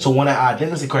 So when that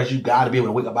identity crisis, you gotta be able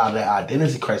to wake up out of that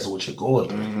identity crisis what you're going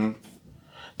through.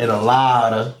 And a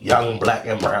lot of young black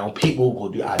and brown people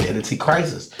go through identity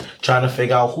crisis, trying to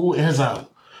figure out who is I.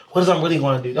 What is I really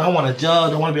going to do? I want to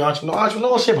judge. I want to be an entrepreneur.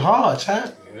 Entrepreneurship hard,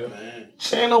 child. Yeah, man.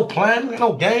 She ain't no plan, ain't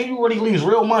no game. You really lose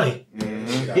real money.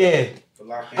 Yeah.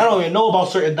 I don't even know about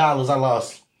certain dollars I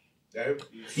lost.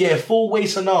 Yeah, food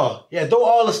waste and all. Yeah, throw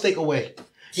all the steak away.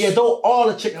 Yeah, throw all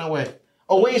the chicken away.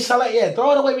 Oh, we ain't sell it? Yeah,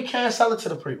 throw it away. We can't sell it to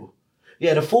the people.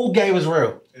 Yeah, the food game is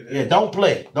real. Yeah, don't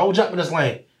play. Don't jump in this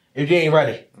lane if you ain't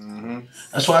ready.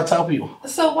 That's what I tell people.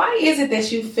 So why is it that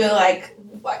you feel like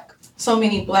so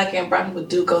many black and brown people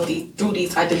do go through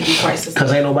these identity crises?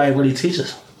 Because ain't nobody really teach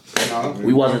us.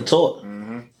 We wasn't taught.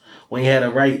 when you had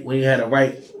the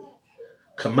right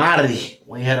commodity,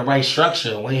 when you had the right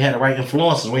structure, when you had the right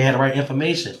influences, when you had the right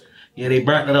information. Yeah, they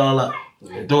burnt it all up.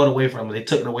 They threw it away from us. They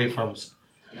took it away from us.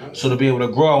 So to be able to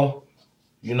grow,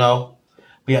 you know,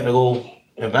 we have to go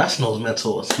invest in those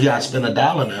mentors. We got to spend $1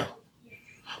 now.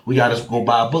 We got to go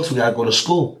buy books. We got to go to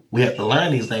school. We have to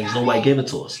learn these things. Nobody give it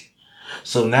to us.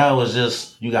 So now it's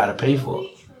just, you got to pay for it.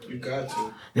 You got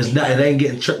to. It ain't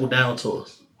getting trickled down to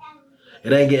us.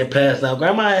 It ain't getting passed down.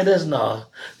 Grandma had this, no.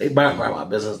 They burnt grandma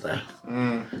business down.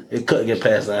 It couldn't get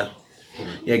passed down.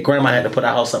 Yeah, grandma had to put her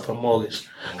house up for mortgage.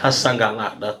 Her son got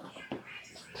locked up.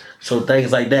 So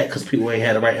things like that, because people ain't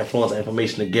had the right influence and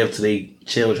information to give to their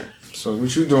children. So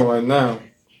what you doing right now,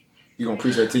 you going to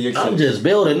preach that to your kids? I'm just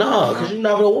building, because you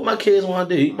never know what my kids want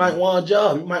to do. You might want a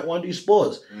job. You might want to do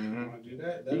sports.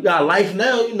 You got life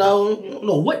now, you don't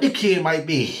know what the kid might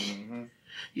be.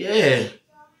 Yeah.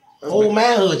 Whole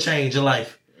manhood change your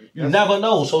life. You never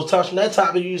know. So touching that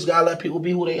topic, you just got to let people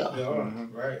be who they are.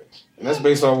 Right. And that's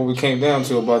based on what we came down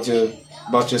to about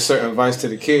your certain advice to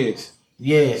the kids.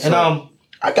 Yeah. So, and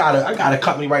I got a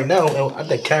company right now, and I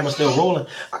think camera's still rolling.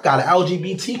 I got an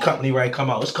LGBT company right come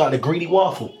out. It's called the Greedy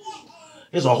Waffle.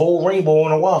 It's a whole rainbow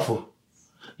on a waffle.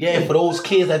 Yeah, for those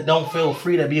kids that don't feel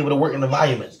free to be able to work in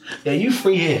environments. Yeah, you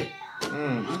free here.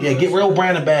 Yeah, get real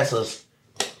brand ambassadors.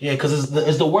 Yeah, because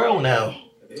it's the world now.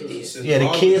 Yeah,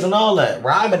 the kids and all that.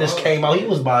 Ryman just came out. He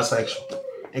was bisexual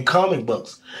in comic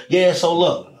books. Yeah, so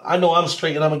look, I know I'm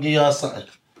straight and I'm going to give y'all something.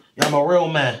 Yeah, I'm a real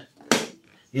man.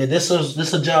 Yeah, this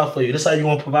is a job for you. This is how you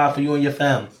want to provide for you and your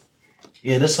family.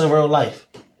 Yeah, this is real life.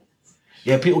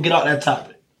 Yeah, people get out that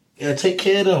topic. Yeah, take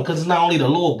care of them because it's not only the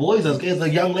little boys, it's the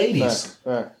young ladies.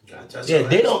 Right. Yeah,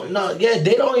 they don't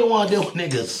even want to deal with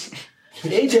niggas.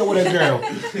 They deal with a girl.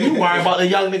 You worry about the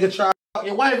young nigga trying to fuck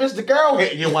your wife. It's the girl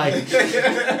hitting your wife.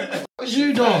 What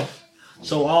you doing?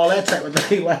 So all that type of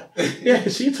thing, like, yeah,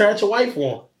 she turned your wife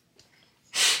on.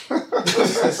 I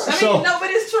mean, no, but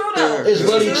it's true though. It's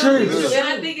really true. And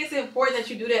I think it's important that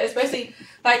you do that, especially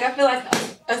like I feel like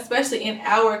especially in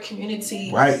our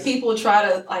community, right. People try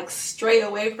to like stray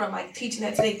away from like teaching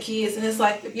that to their kids, and it's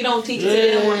like if you don't teach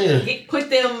it to them, put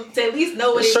them to at least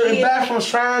know what it is. Certain bathrooms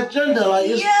transgender, like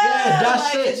it's,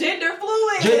 that's like it. Gender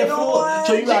fluid.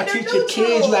 So you gotta teach your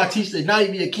kids. You gotta teach not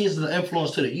even your kids the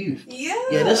influence to the youth.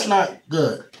 Yeah, that's not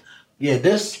good. Yeah,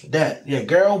 that. Yeah,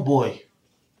 girl, boy,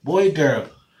 girl.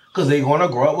 Because they're going to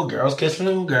grow up with girls kissing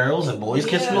little girls and boys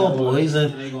kissing little boys.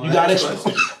 And you got to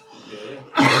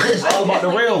it's all about the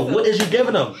real. What is you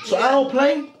giving them? So I don't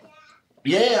play.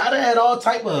 Yeah, I done had all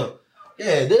type of,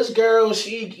 this girl,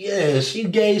 she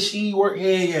gay, she work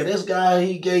here. Yeah, this guy,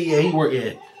 he gay, he work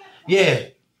here. Yeah.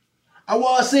 I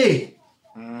want to see.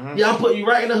 Yeah, I'm putting you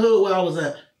right in the hood where I was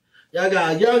at. Yeah, I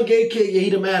got a young gay kid. Yeah, he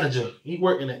the manager. He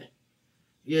working it.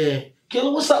 Yeah.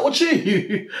 Killer, what's up with you?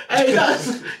 Hey,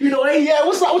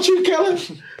 what's up with you, Killer?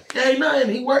 Ain't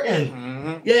nothing. He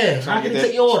working. Yeah, I can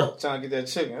take your order. Trying to get that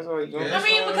chicken. That's all you doing. I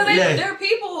mean, because they're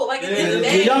people. Like, at the end of the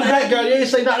day. The young black girl, you ain't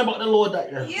say nothing about the little black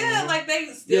girl. Yeah, like, they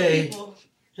still people.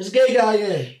 This gay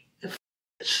guy,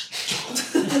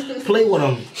 play with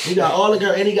him. He got all the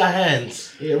girl and he got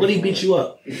hands. Yeah, really beat you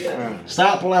up. Yeah.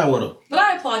 Stop playing with him. But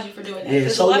I applaud you for doing that. Yeah,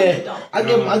 so a lot of people don't.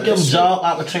 I give them job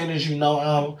opportunities,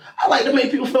 I like to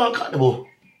make people feel uncomfortable.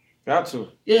 Got to.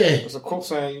 Yeah. It's a quote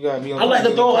saying you gotta be on. I like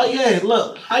to throw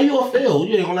look, how you all feel?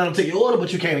 You ain't gonna let them take your order,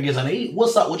 but you can't get something to eat.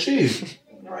 What's up with you?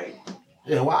 Right.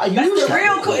 Yeah, why are you? That's the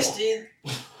real question.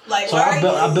 Like, so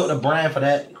I built a brand for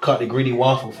that, called the Greedy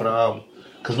Waffle for the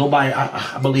because nobody,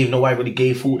 I believe nobody really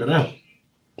gave food to them.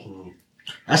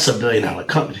 That's $1 billion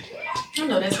company. I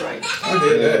know that's right. I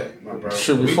did that, my brother.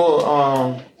 Sure, before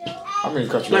I mean,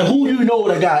 cut you. Like, who you know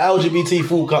that got LGBT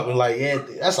food company? Like, yeah,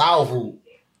 that's our food.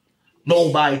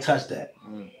 Nobody touched that.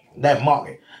 That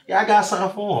market. Yeah, I got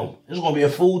something for them. It's gonna be a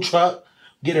food truck.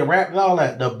 Get it wrapped and all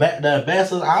that. The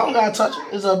ambassadors, I don't gotta touch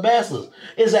it. It's ambassadors.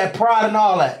 It's that pride and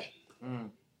all that.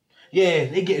 Yeah,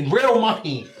 they getting real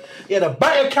money. Yeah, the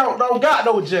bank account don't got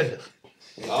no gender.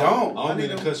 I don't mean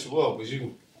to cut you off, but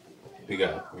we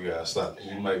gotta stop.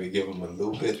 You might be giving them a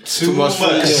little bit too much. Give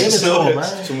it to them,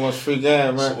 man. Too much free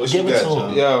game, man. What you got,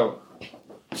 John? Yo,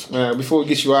 man, before we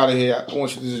get you out of here, I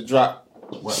want you to just drop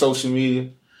social media.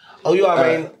 Oh, you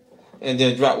already and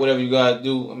then drop whatever you gotta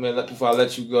do. I mean, before I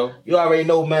let you go. You already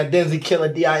know, man. Denzy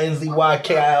Killer,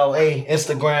 DINZYKILA,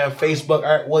 Instagram, Facebook,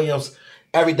 Art Williams.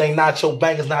 Everything Nacho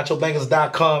Bangers,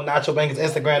 NachoBangers.com, Nacho Bangers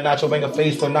Instagram, Nacho Bangers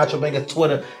Facebook, Nacho Bangers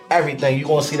Twitter, everything. You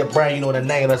gonna see the brand, you know the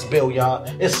name. Let's build, y'all.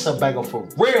 It's a banger for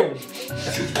real.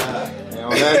 And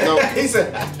on that note,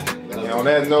 on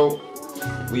that note,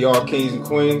 we all kings and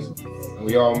queens, and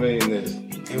we all millionaires.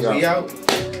 And we out.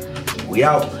 We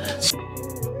out.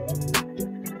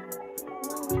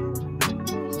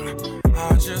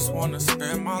 I just wanna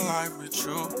spend my life with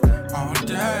you all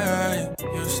day.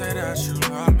 You say that you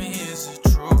love me, is it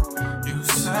true? You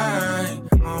say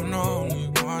I'm the only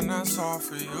one that's all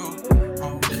for you.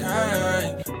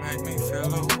 Okay, make me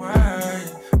feel away,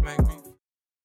 make me